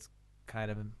just think that's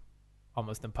kind of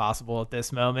almost impossible at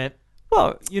this moment.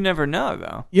 Well, you never know,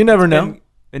 though. You never know.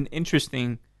 An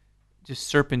interesting, just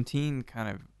serpentine kind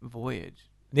of voyage.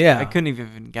 Yeah, I couldn't have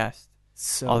even guessed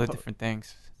all the different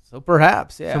things. So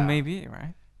perhaps, yeah. So maybe,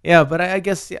 right? Yeah, but I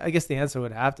guess the answer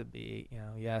would have to be,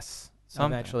 yes,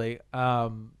 Something. eventually. I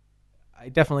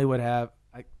definitely would have.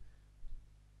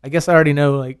 I guess I already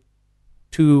know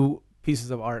 2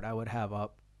 pieces of art I would have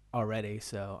up already.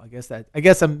 So I guess that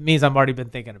means I've already been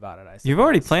thinking about it. You've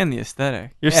already planned the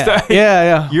aesthetic. You're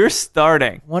yeah. You're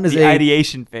starting. One is the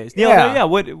ideation phase. Yeah.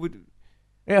 What?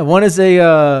 Yeah, one is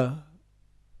a.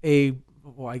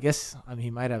 Well, I guess he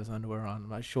might have his underwear on. I'm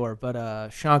not sure, but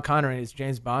Sean Connery in his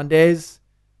James Bond days,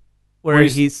 where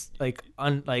he's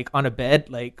on a bed,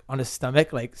 on his stomach,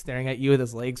 staring at you with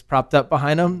his legs propped up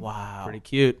behind him. Wow, pretty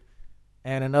cute.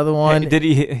 And another one. Did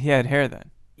he had hair then?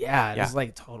 Yeah, it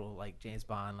was total James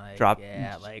Bond, drop.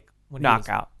 Yeah, when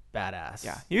knockout, he was badass.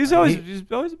 Yeah, he was always a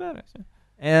badass. Yeah.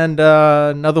 And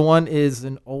another one is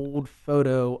an old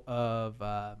photo of,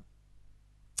 I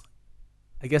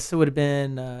guess it would have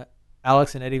been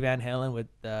Alex and Eddie Van Halen with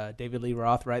David Lee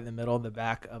Roth right in the middle in the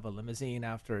back of a limousine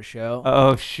after a show.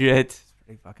 Oh shit! It's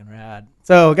pretty fucking rad.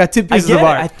 So got 2 pieces of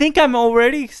art. I think I'm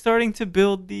already starting to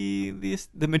build the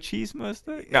machismo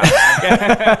stuff.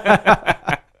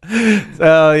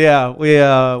 So yeah,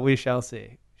 we shall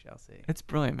see. It's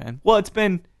brilliant, man. Well, it's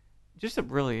been just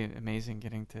really amazing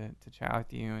getting to chat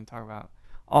with you and talk about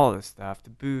all this stuff: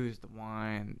 the booze, the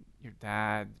wine, your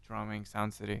dad, the drumming,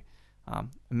 Sound City.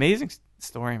 Amazing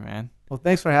story, man. Well,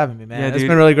 thanks for having me, man. Yeah, it's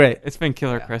been really great. It's been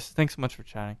killer, Chris. Thanks so much for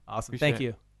chatting. Awesome. Appreciate Thank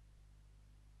you.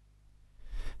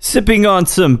 Sipping on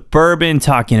some bourbon,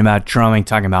 talking about drumming,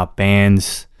 talking about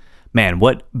bands. Man,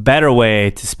 what better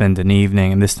way to spend an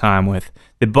evening, and this time with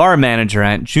the bar manager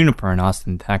at Juniper in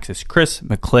Austin, Texas, Chris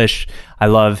McClish. I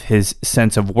love his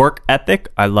sense of work ethic.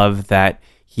 I love that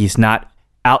he's not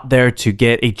out there to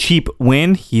get a cheap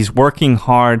win. He's working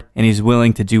hard, and he's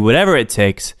willing to do whatever it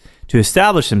takes to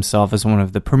establish himself as one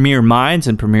of the premier minds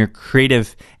and premier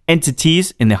creative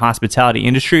entities in the hospitality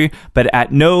industry, but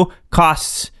at no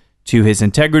costs to his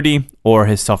integrity or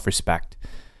his self-respect,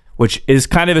 which is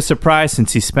kind of a surprise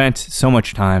since he spent so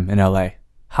much time in LA.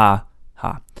 Ha,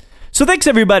 ha. So thanks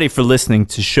everybody for listening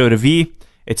to Show to V.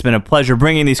 It's been a pleasure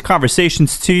bringing these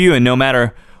conversations to you, and no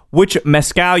matter which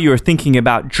mezcal you are thinking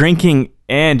about drinking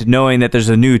and knowing that there's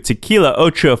a new Tequila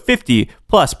Ocho 50+%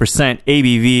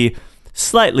 ABV,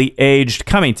 slightly aged,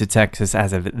 coming to Texas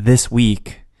as of this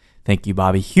week. Thank you,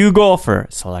 Bobby Hugel, for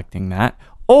selecting that.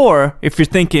 Or if you're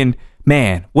thinking,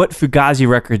 man, what Fugazi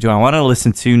record do I want to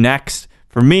listen to next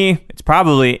For me, it's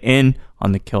probably in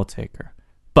on the Kill Taker.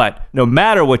 But no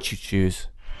matter what you choose,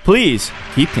 please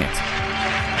keep dancing.